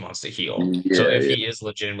 5 or 6 months to heal. So Yeah, if yeah. he is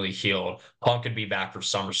legitimately healed, Punk could be back for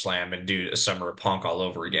SummerSlam and do a summer of Punk all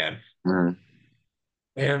over again. Mhm.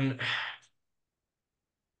 And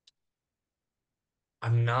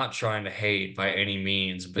I'm not trying to hate by any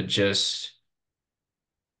means, but just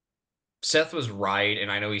Seth was right,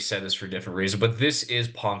 and I know he said this for different reasons, but this is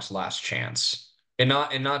Punk's last chance. And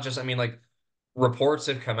not just, I mean, like reports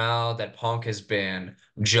have come out that Punk has been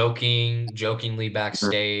jokingly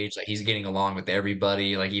backstage, like he's getting along with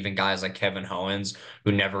everybody, like even guys like Kevin Owens,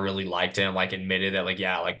 who never really liked him, like admitted that, like,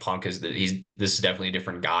 yeah, like Punk he's this is definitely a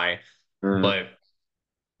different guy. Mhm. But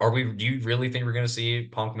do you really think we're gonna see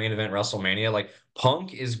Punk main event WrestleMania? Like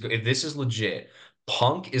Punk is, if this is legit,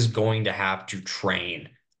 Punk is going to have to train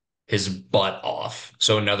his butt off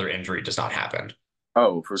so another injury does not happen.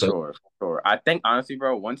 Oh, for So sure, for sure. I think honestly,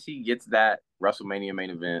 bro, once he gets that WrestleMania main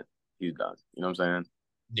event, he's done. You know what I'm saying?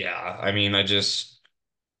 yeah, I mean, I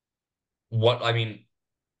mean,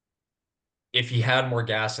 if he had more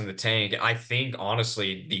gas in the tank, I think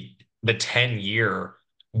honestly the 10-year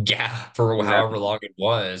gap for however Exactly. long it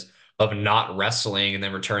was of not wrestling and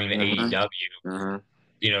then returning to Hmm. AEW, Hmm.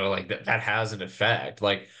 like that has an effect.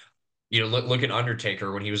 Like, look at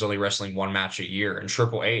Undertaker when he was only wrestling one match a year. And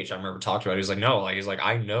Triple H, I remember talking about it. He was like, no, like he's like,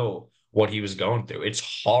 I know what he was going through.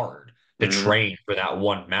 It's hard to Hmm. train for that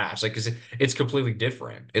one match. Like, 'cause it's completely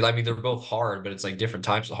different. I mean, they're both hard, but it's like different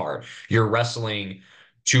types of hard. You're wrestling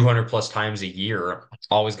 200 plus times a year,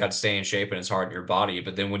 always got to stay in shape and it's hard on your body.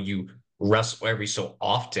 But then when you wrestle every so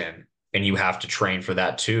often and you have to train for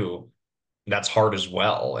that too, that's hard as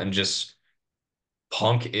well. And just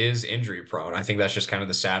Punk is injury prone. I think that's just kind of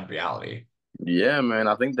the sad reality. Yeah, man.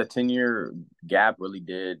 I think the 10-year gap really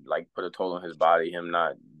did like put a toll on his body, him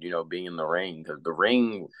not, being in the ring because the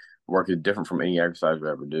ring work is different from any exercise we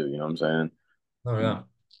ever do. You know what I'm Oh saying? yeah.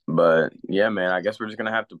 But yeah, man, I guess we're just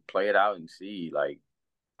gonna have to play it out and see. Like,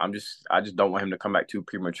 I just don't want him to come back too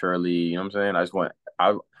prematurely. You know what I'm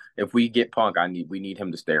saying? If we get Punk, we need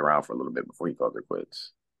him to stay around for a little bit before he calls it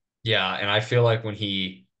quits. Yeah, and I feel like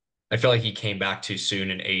he came back too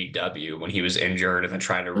soon in AEW when he was injured and then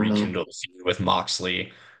trying to Hmm. rekindle the feud with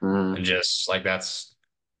Moxley, Hmm. and just like that's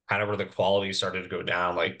kind of where the quality started to go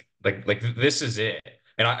down. Like this is it.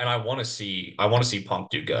 And I want to see Punk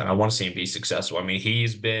do good. I want to see him be successful. I mean,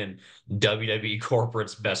 he's been WWE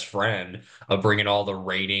Corporate's best friend of bringing all the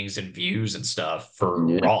ratings and views and stuff for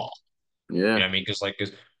Yeah, Raw. You yeah. know what I mean? Because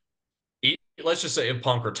let's just say if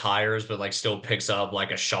Punk retires, but like still picks up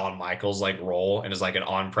like a Shawn Michaels like role and is like an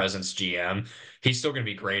on presence GM, he's still gonna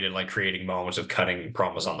be great at like creating moments of cutting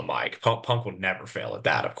promos on the mic. Punk would never fail at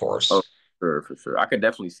that, of Oh, course. for sure. I could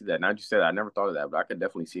definitely see that. Now that you said that, I never thought of that, but I could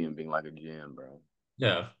definitely see him being like a GM, bro.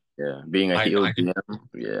 Yeah. Yeah, being a I heel I could GM.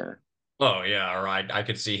 Yeah. Oh yeah, or I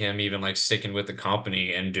could see him even like sticking with the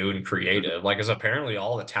company and doing creative. Like, as apparently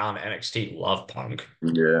all the talent at NXT love Punk.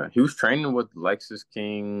 Yeah, he was training with Lexis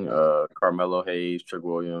King, Carmelo Hayes, Trick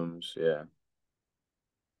Williams. Yeah,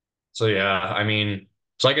 So yeah, I mean,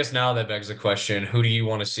 so I guess now that begs the question, who do you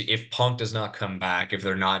want to see if Punk does not come back, if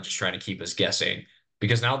they're not just trying to keep us guessing?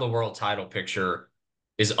 Because now the world title picture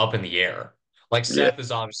is up in the air. Like, yeah, Seth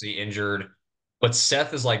is obviously injured, but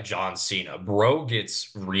Seth is like John Cena. Bro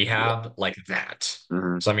gets yeah. rehabbed like that.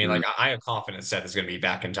 Hmm. So I mean, Hmm. like I have confidence Seth is going to be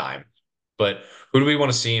back in time. But who do we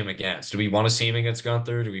want to see him against? Do we want to see him against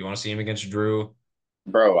Gunther? Do we want to see him against Drew?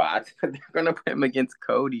 Bro, they're gonna put him against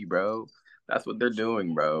Cody, bro. That's what they're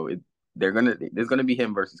doing, bro. There's gonna be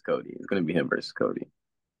him versus Cody. It's gonna be him versus Cody.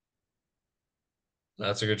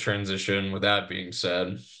 That's a good transition. With that being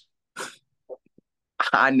said,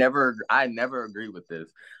 I never agreed with this.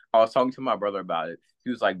 I was talking to my brother about it. He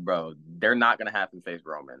was like, "Bro, they're not gonna have him face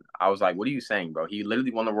Roman." I was like, "What are you saying, bro? He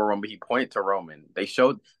literally won the Royal Rumble. He pointed to Roman.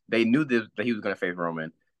 They knew this that he was gonna face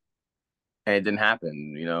Roman, and it didn't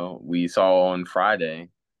happen. You know, we saw on Friday,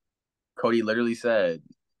 Cody literally said,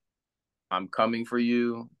 "I'm coming for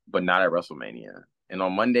you, but not at WrestleMania." And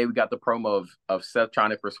on Monday, we got the promo of Seth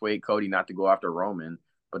trying to persuade Cody not to go after Roman,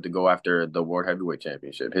 but to go after the World Heavyweight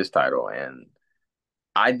Championship, his title, and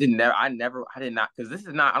I did not, because this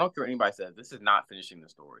is not, I don't care what anybody says, this is not finishing the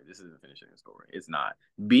story. This isn't finishing the story. It's not.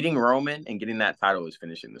 Beating Roman and getting that title is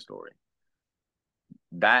finishing the story.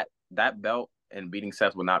 That belt and beating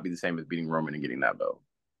Seth will not be the same as beating Roman and getting that belt.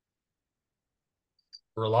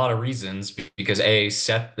 for a lot of reasons, because A,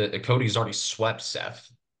 Cody's already swept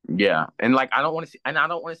Seth. Yeah. And like I don't want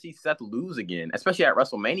to see Seth lose again, especially at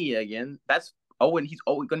WrestleMania again. That's Owen, he's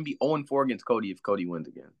always gonna be 0-4 against Cody if Cody wins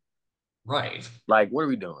again. Right. Like, what are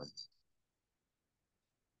we doing?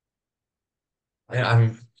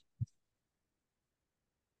 I'm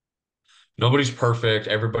Nobody's perfect.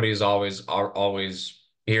 Everybody's always are always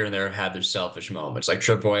here and there had their selfish moments. Like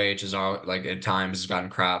Triple H is all like at times has gotten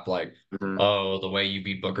crap like, Mhm. oh, the way you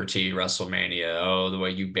beat Booker T WrestleMania, oh, the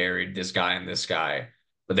way you buried this guy and this guy.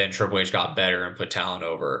 But then Triple H got better and put talent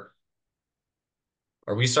over.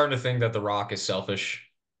 Are we starting to think that The Rock is selfish?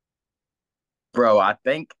 Bro, I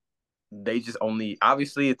think they just only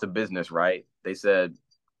obviously it's a business, right? They said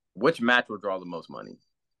which match will draw the most money?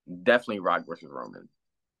 Definitely Rock versus Roman.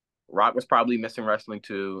 Rock was probably missing wrestling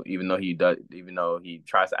too, even though he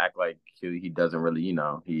tries to act like he doesn't really,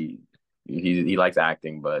 he likes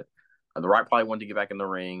acting, but The Rock probably wanted to get back in the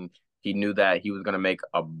ring. He knew that he was gonna make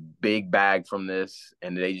a big bag from this,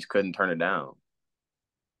 and they just couldn't turn it down.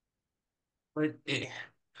 But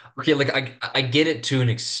okay, like I get it to an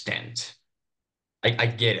extent. I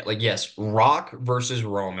get it. Like, yes, Rock versus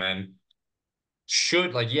Roman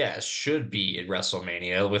should like yes, should be at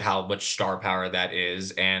WrestleMania with how much star power that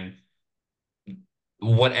is. And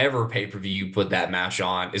whatever pay-per-view you put that match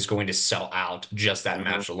on is going to sell out just that Hmm.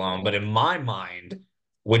 match alone. But in my mind,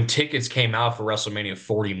 when tickets came out for WrestleMania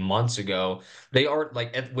 40 months ago, they are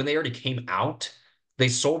like when they already came out, they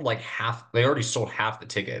already sold half the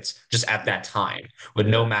tickets just at that time with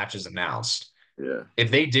no Yeah, matches announced. yeah,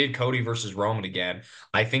 If they did Cody versus Roman again,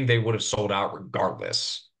 I think they would have sold out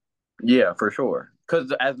regardless. yeah, for sure.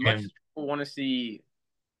 Because as much And as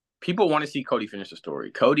people want to see Cody finish the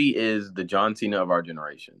story. Cody is the John Cena of our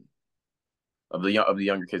generation. Of the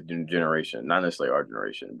younger kids generation, not necessarily our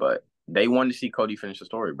generation, but they want to see Cody finish the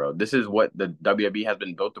story, bro. This is what the WWE has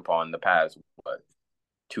been built upon the past what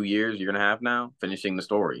 2 years, year and a half now, finishing the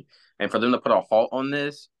story. And for them to put a halt on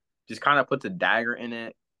this, just kind of puts a dagger in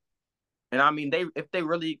it. And I mean, they if they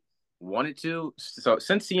really wanted to, so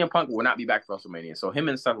since CM Punk will not be back for WrestleMania, so him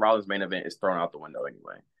and Seth Rollins main event is thrown out the window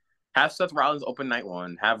anyway. Have Seth Rollins open night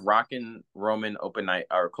one, have Rock and Roman open night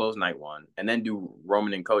or close night one, and then do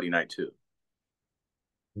Roman and Cody night two.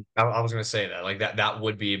 I was gonna say that like that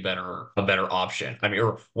would be a better option. I mean,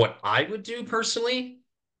 or what I would do personally,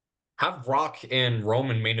 have Rock and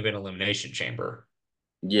Roman main event elimination chamber.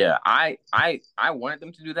 Yeah, I wanted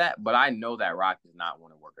them to do that, but I know that Rock does not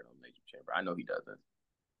want to work in Elimination Chamber. I know he doesn't.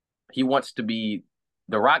 He wants to be.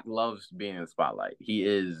 The Rock loves being in the spotlight. He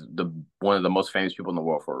is the one of the most famous people in the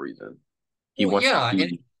world for a reason. He Well, wants to yeah, and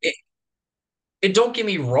be. it don't get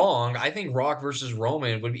me wrong. I think Rock versus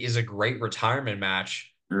Roman is a great retirement match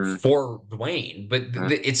Mm, for Dwayne, but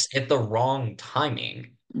mm, it's at the wrong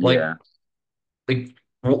timing. yeah. Like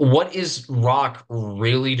what is Rock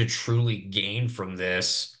really to truly gain from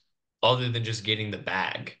this other than just getting the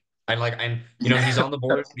bag? And he's on the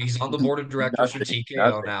board of directors for Nothing.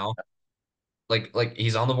 TKO Nothing. now. Like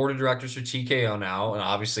he's on the board of directors for TKO now, and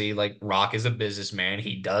obviously like Rock is a businessman.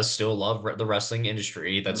 He does still love the wrestling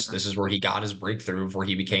industry. This is where he got his breakthrough before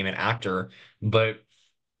he became an actor, but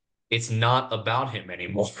it's not about him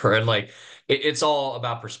anymore. And it's all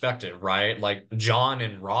about perspective, right? Like John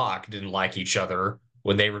and Rock didn't like each other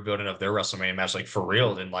when they were building up their WrestleMania match. Like for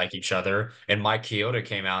real, didn't like each other. And Mike Chioda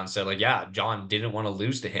came out and said, like, yeah, John didn't want to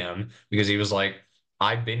lose to him because he was like,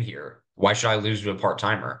 I've been here. Why should I lose to a part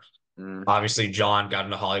timer? Mm, Obviously, John got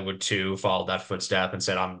into Hollywood too, followed that footstep and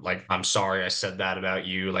said, I'm sorry I said that about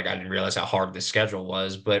you. Like I didn't realize how hard the schedule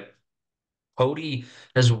was. But Cody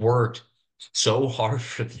has worked so hard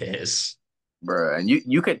for this. bro, and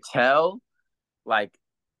you could tell like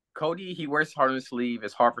Cody, he wears hard on his sleeve.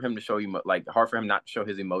 It's hard for him to show you like hard for him not to show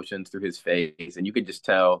his emotions through his face, and you could just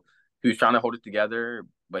tell he was trying to hold it together,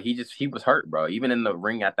 but he was hurt, bro. Even in the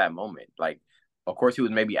ring at that moment, like of course he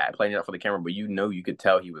was maybe playing it up for the camera, but you could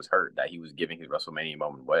tell he was hurt that he was giving his WrestleMania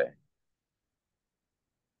moment away.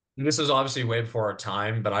 This is obviously way before our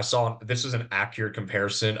time, but I saw this is an accurate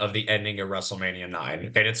comparison of the ending of WrestleMania 9.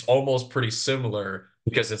 And it's almost pretty similar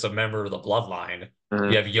because it's a member of the bloodline.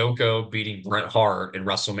 You Mm-hmm. have Yoko beating Bret Hart in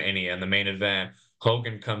WrestleMania in the main event.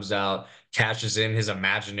 Hogan comes out, cashes in his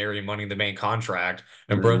imaginary Money in the Bank contract,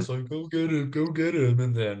 and Mm-hmm. Bret's like, go get him.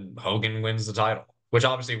 And then Hogan wins the title, which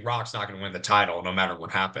obviously Rock's not going to win the title no matter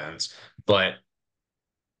what happens. But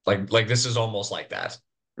like this is almost like that.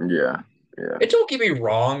 Yeah, yeah. It don't get me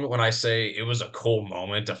wrong when I say it was a cool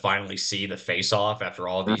moment to finally see the face off after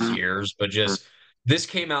all these Mm-hmm. years, but just this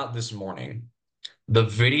came out this morning. The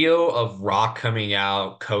video of Rock coming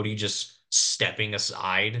out, Cody just stepping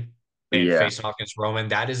aside and Yeah, facing off against Roman,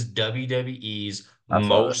 that is WWE's I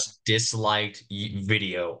saw that. most disliked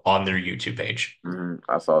video on their YouTube page.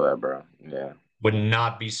 I saw that, bro. Yeah. Would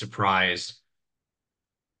not be surprised.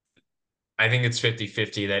 I think it's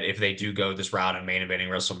 50-50 that if they do go this route and main eventing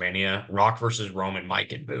WrestleMania, Rock versus Roman might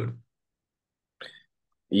get booed.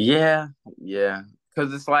 Yeah, yeah.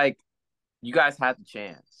 Because it's like you guys had the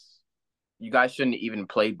chance. You guys shouldn't have even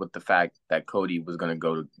played with the fact that Cody was gonna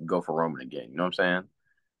go for Roman again. You know what I'm saying?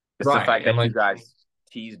 It's the Right. fact And that you like guys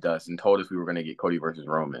teased us and told us we were gonna get Cody versus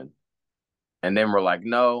Roman, and then we're like,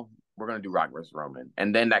 no, we're gonna do Rock versus Roman,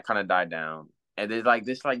 and then that kind of died down. And it's like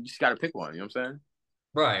this, like you just gotta pick one. You know what I'm saying?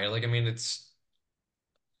 Right. Like, I mean, it's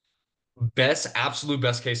absolute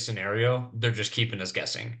best case scenario. They're just keeping us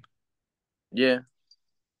guessing. Yeah,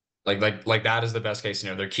 Like that is the best case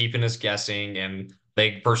scenario. They're keeping us guessing, and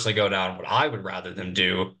they personally go down what I would rather them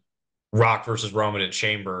do: Rock versus Roman at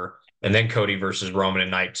Chamber, and then Cody versus Roman in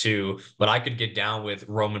night two. But I could get down with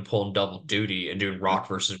Roman pulling double duty and doing Rock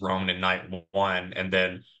versus Roman in night one, and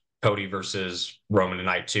then Cody versus Roman in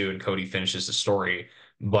night two, and Cody finishes the story.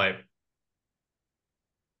 But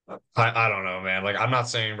I don't know, man. Like, I'm not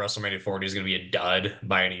saying WrestleMania 40 is going to be a dud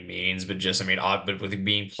by any means, but just, I mean, but with it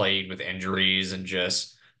being played with injuries and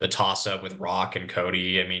just the toss up with Rock and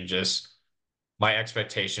Cody, I mean, just my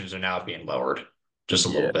expectations are now being lowered just a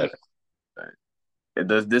little yeah. bit. It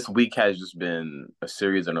does. This week has just been a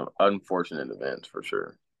series of unfortunate events for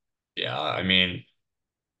sure. Yeah. I mean,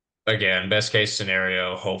 again, best case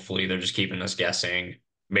scenario, hopefully they're just keeping us guessing.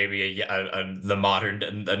 Maybe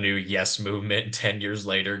a new yes movement 10 years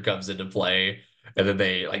later comes into play. And then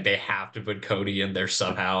they have to put Cody in there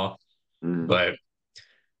somehow. Mm. But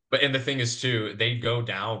and the thing is too, they go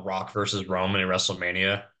down Rock versus Roman in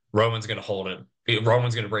WrestleMania. Roman's gonna hold it.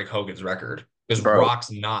 Roman's gonna break Hogan's record because Bro,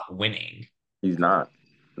 Rock's not winning. he's not.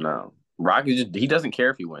 No. Rock is just he doesn't care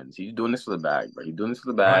if he wins. He's doing this for the bag, bro. He's doing this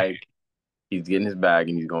for the Right. bag. He's getting his bag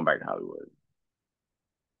and he's going back to Hollywood.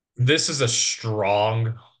 This is a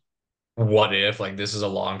strong what if. Like this is a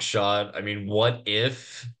long shot. I mean, what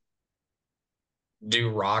if do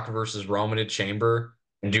Rock versus Roman at Chamber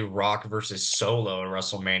and do Rock versus Solo at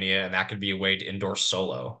WrestleMania, and that could be a way to endorse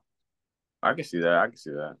Solo. I can see that. I can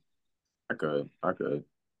see that. I could. I could.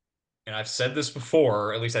 And I've said this before,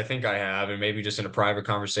 or at least I think I have, and maybe just in a private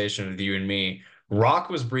conversation with you and me. Rock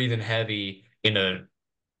was breathing heavy in a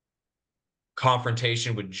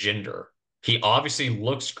confrontation with Jinder. He obviously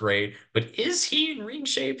looks great, but is he in ring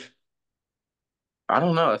shape? I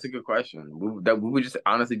don't know. That's a good question. We would just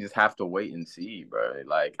honestly just have to wait and see, bro.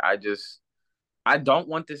 Like I don't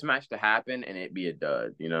want this match to happen and it be a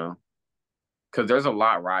dud, you know? because there's a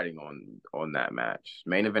lot riding on that match.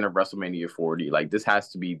 Main event of WrestleMania 40. Like this has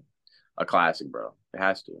to be a classic, bro. It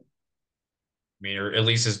has to. I mean, or at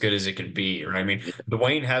least as good as it can be. Right? I mean,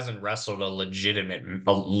 Dwayne hasn't wrestled a legitimate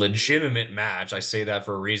match. I say that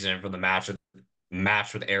for a reason for the match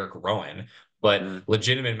with Eric Rowan, but Mm,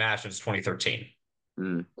 legitimate match since 2013.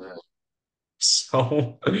 mm.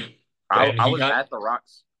 So, I and I he was got at the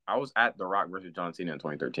Rocks. I was at the Rock versus John Cena in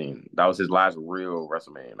 2013. That was his last real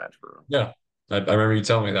WrestleMania match, bro. yeah. I remember you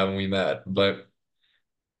telling me that when we met, but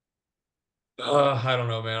I don't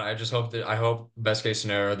know, man. I hope best case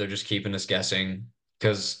scenario they're just keeping us guessing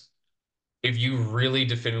because if you really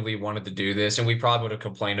definitively wanted to do this, and we probably would have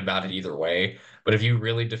complained about it either way, but if you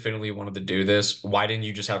really definitively wanted to do this, why didn't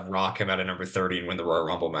you just have Rock come out at number 30 and win the Royal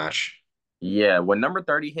Rumble match? Yeah, when number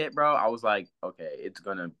 30 hit, bro, I was like, okay, it's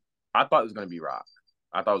gonna. I thought it was gonna be Rock.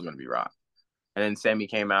 I thought it was gonna be Rock. And then Sammy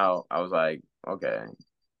came out. I was like, okay,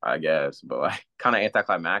 I guess, but like kind of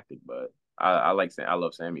anticlimactic. But I like I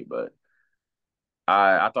love Sammy, but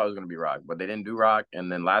I thought it was gonna be Rock, but they didn't do Rock.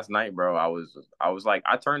 And then last night, bro, I was like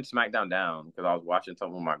I turned SmackDown down because I was watching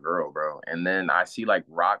something with my girl, bro. And then I see like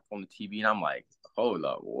Rock on the TV, and I'm like, hold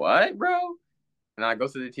up, what, bro? And I go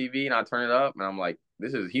to the TV and I turn it up, and I'm like,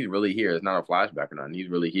 he's really here. It's not a flashback or nothing. He's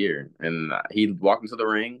really here. And he walked into the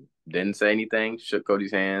ring, didn't say anything, shook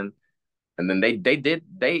Cody's hand, and then they did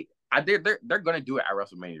they I did they're gonna do it at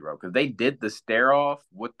WrestleMania, bro, because they did the stare off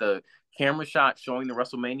with the camera shot showing the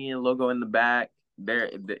WrestleMania logo in the back.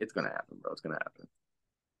 It's gonna happen, bro. It's gonna happen.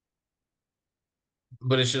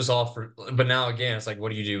 But it's just all for. But now again, it's like,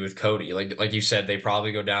 what do you do with Cody? Like you said, they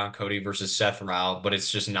probably go down Cody versus Seth route, but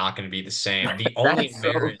it's just not going to be the same. That's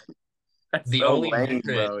so that's The so only lame, merit,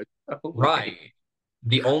 bro. It's so lame. right?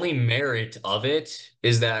 The only merit of it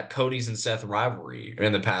is that Cody's and Seth rivalry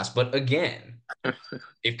in the past. But again,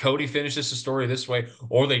 if Cody finishes the story this way,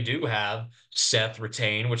 or they do have Seth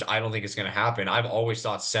retain, which I don't think is going to happen. I've always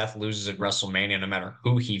thought Seth loses at WrestleMania no matter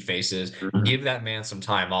who he faces. Mhm, Give that man some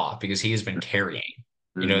time off because he has been carrying,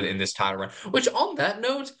 mhm. in this title run. Which on that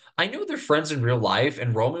note, I know they're friends in real life,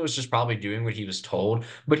 and Roman was just probably doing what he was told,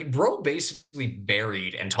 but bro basically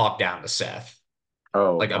buried and talked down to Seth,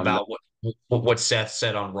 Oh, like about what Seth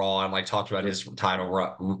said on Raw and like talked about his title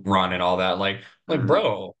run and all that. Like mhm.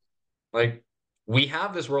 bro, like we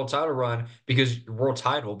have this world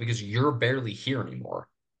title because you're barely here anymore.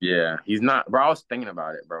 Yeah, he's not, bro. I was thinking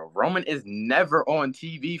about it, bro. Roman is never on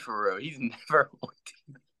TV for real. He's never on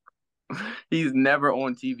he's never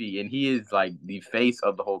on TV, and he is like the face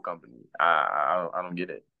of the whole company. I don't get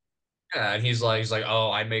it. Yeah, and he's like,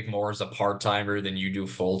 oh, I make more as a part timer than you do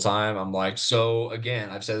full time. I'm like, so again,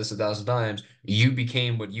 I've said this 1,000 times. You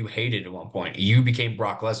became what you hated at one point. You became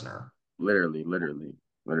Brock Lesnar. Literally, literally,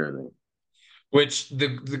 literally. Which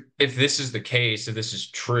if this is the case, if this is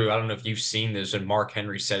true, I don't know if you've seen this, and Mark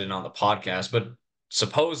Henry said it on the podcast, but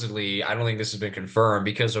supposedly, I don't think this has been confirmed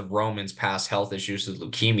because of Roman's past health issues with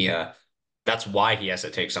leukemia. That's why he has to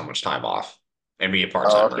take so much time off and be a part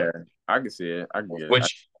Oh, timer. okay. I can see it. I can get it.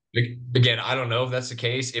 Which, again, I don't know if that's the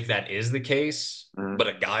case. If that is the case, Mhm. but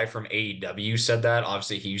a guy from AEW said that.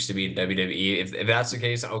 Obviously, he used to be in WWE. If that's the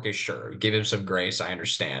case, okay, sure, give him some grace. I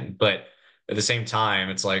understand, but at the same time,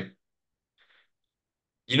 it's like.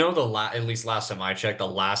 At least last time I checked, the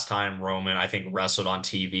last time Roman, I think, wrestled on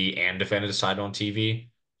TV and defended his title on TV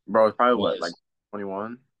Bro, it's probably what, like was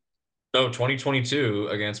 21? no 2022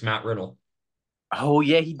 against Matt Riddle. Oh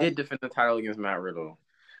yeah, he did defend the title against Matt Riddle.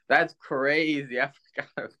 That's crazy. I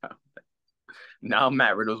forgot about. Now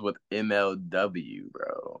Matt Riddle's with MLW,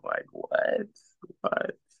 bro. Like what?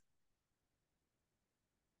 What?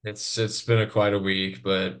 It's been quite a week,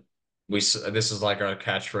 but this is like our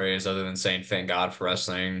catchphrase. Other than saying "Thank God for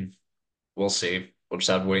wrestling," we'll see. We'll just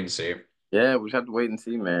have to wait and see. Yeah, we just have to wait and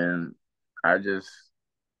see, man. I just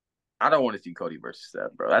I don't want to see Cody versus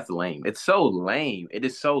Seth, bro. That's lame. It's so lame. It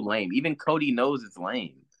is so lame. Even Cody knows it's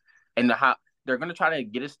lame. And how they're gonna try to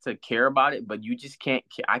get us to care about it, but you just can't.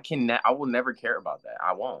 I can. I will never care about that.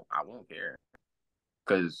 I won't. I won't care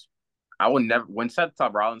because I will never. When Seth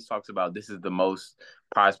Top Rollins talks about this is the most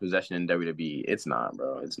prized possession in WWE, it's not,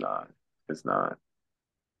 bro. It's not. It's not.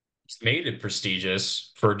 It's made it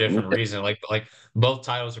prestigious for a different reason. Like both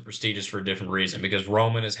titles are prestigious for a different reason because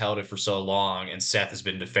Roman has held it for so long and Seth has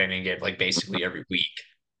been defending it like basically every week.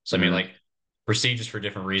 So I mean, Mhm. like prestigious for a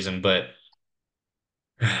different reason, but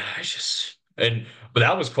I just and but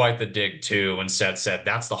that was quite the dig too when Seth said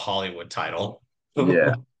that's the Hollywood title.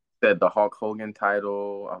 Yeah. Said the Hulk Hogan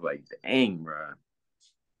title. I was like, dang, bro.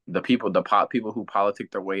 The people who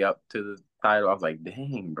politic their way up to the title. I was like,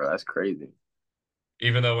 dang, bro, that's crazy.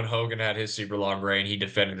 Even though when Hogan had his super long reign, he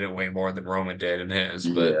defended it way more than Roman did in his.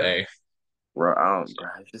 But Yeah, hey, Bro, I don't, bro.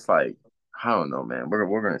 It's just like I don't know, man. We're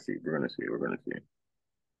gonna see. We're gonna see. We're gonna see.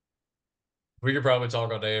 We could probably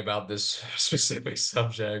talk all day about this specific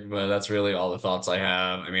subject, but that's really all the thoughts I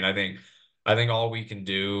have. I mean, I think all we can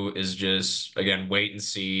do is just again wait and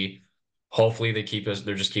see. Hopefully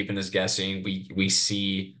they're just keeping us guessing. We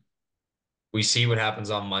see what happens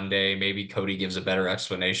on Monday. Maybe Cody gives a better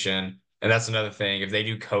explanation. And that's another thing. If they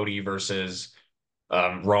do Cody versus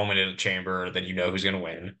Roman in a chamber, then you know who's gonna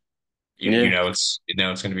win. You Yeah. know it's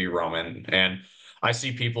going to be Roman. And I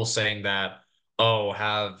see people saying that, oh,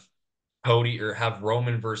 have Cody or have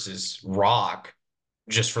Roman versus Rock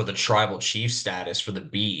just for the tribal chief status for the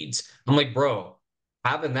beads. I'm like, bro,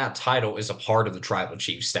 having that title is a part of the tribal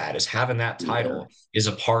chief status. Having that Yeah. title is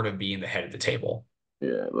a part of being the head of the table.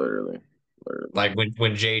 Yeah. Literally. Literally. Like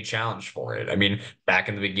when Jay challenged for it. I mean, back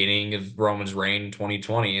in the beginning of Roman's reign in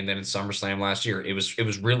 2020 and then in SummerSlam last year, it was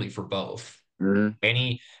really for both. Hmm.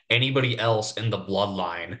 Anybody else in the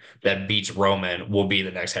bloodline that beats Roman will be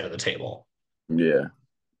the next head of the table. Yeah.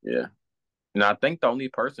 Yeah. And I think the only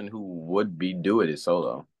person who would be do it is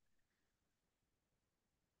Solo.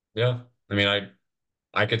 Yeah. I mean,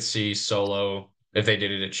 I could see Solo if they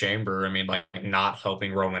did it at Chamber. I mean, like not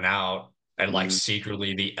helping Roman out and like Hmm.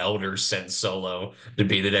 secretly the elders sent Solo to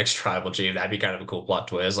be the next tribal chief. That'd be kind of a cool plot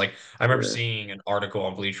twist. Like I remember Yeah. seeing an article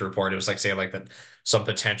on Bleacher Report. It was like saying like that some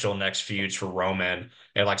potential next feuds for Roman,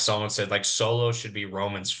 and like someone said like Solo should be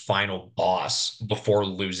Roman's final boss before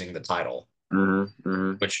losing the title. Hmm.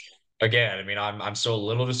 Hmm. Which again, I mean, I'm so a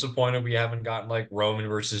little disappointed we haven't gotten like Roman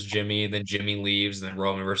versus Jimmy, and then Jimmy leaves, and then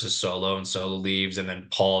Roman versus Solo, and Solo leaves, and then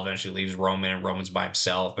Paul eventually leaves Roman, and Roman's by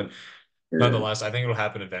himself. But Yeah. nonetheless, I think it'll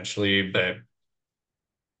happen eventually. But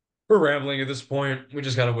we're rambling at this point. We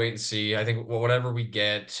just gotta wait and see. I think whatever we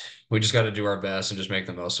get, we just got to do our best and just make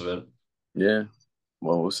the most of it. Yeah.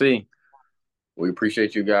 Well, we'll see. We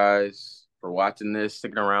appreciate you guys for watching this,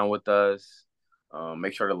 sticking around with us.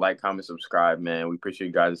 Make sure to like, comment, subscribe, man. We appreciate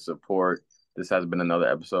you guys' support. This has been another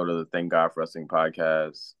episode of the Thank God for Wrestling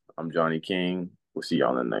podcast. I'm Johnny King. We'll see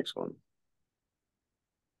y'all in the next one.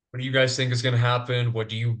 What do you guys think is going to happen? What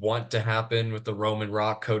do you want to happen with the Roman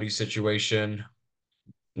Rock Cody situation?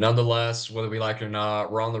 Nonetheless, whether we like it or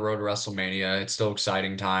not, we're on the road to WrestleMania. It's still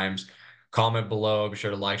exciting times. Comment below. Be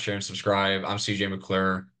sure to like, share, and subscribe. I'm CJ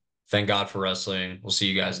McClure. Thank God for wrestling. We'll see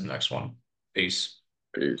you guys in the next one. Peace.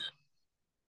 Peace.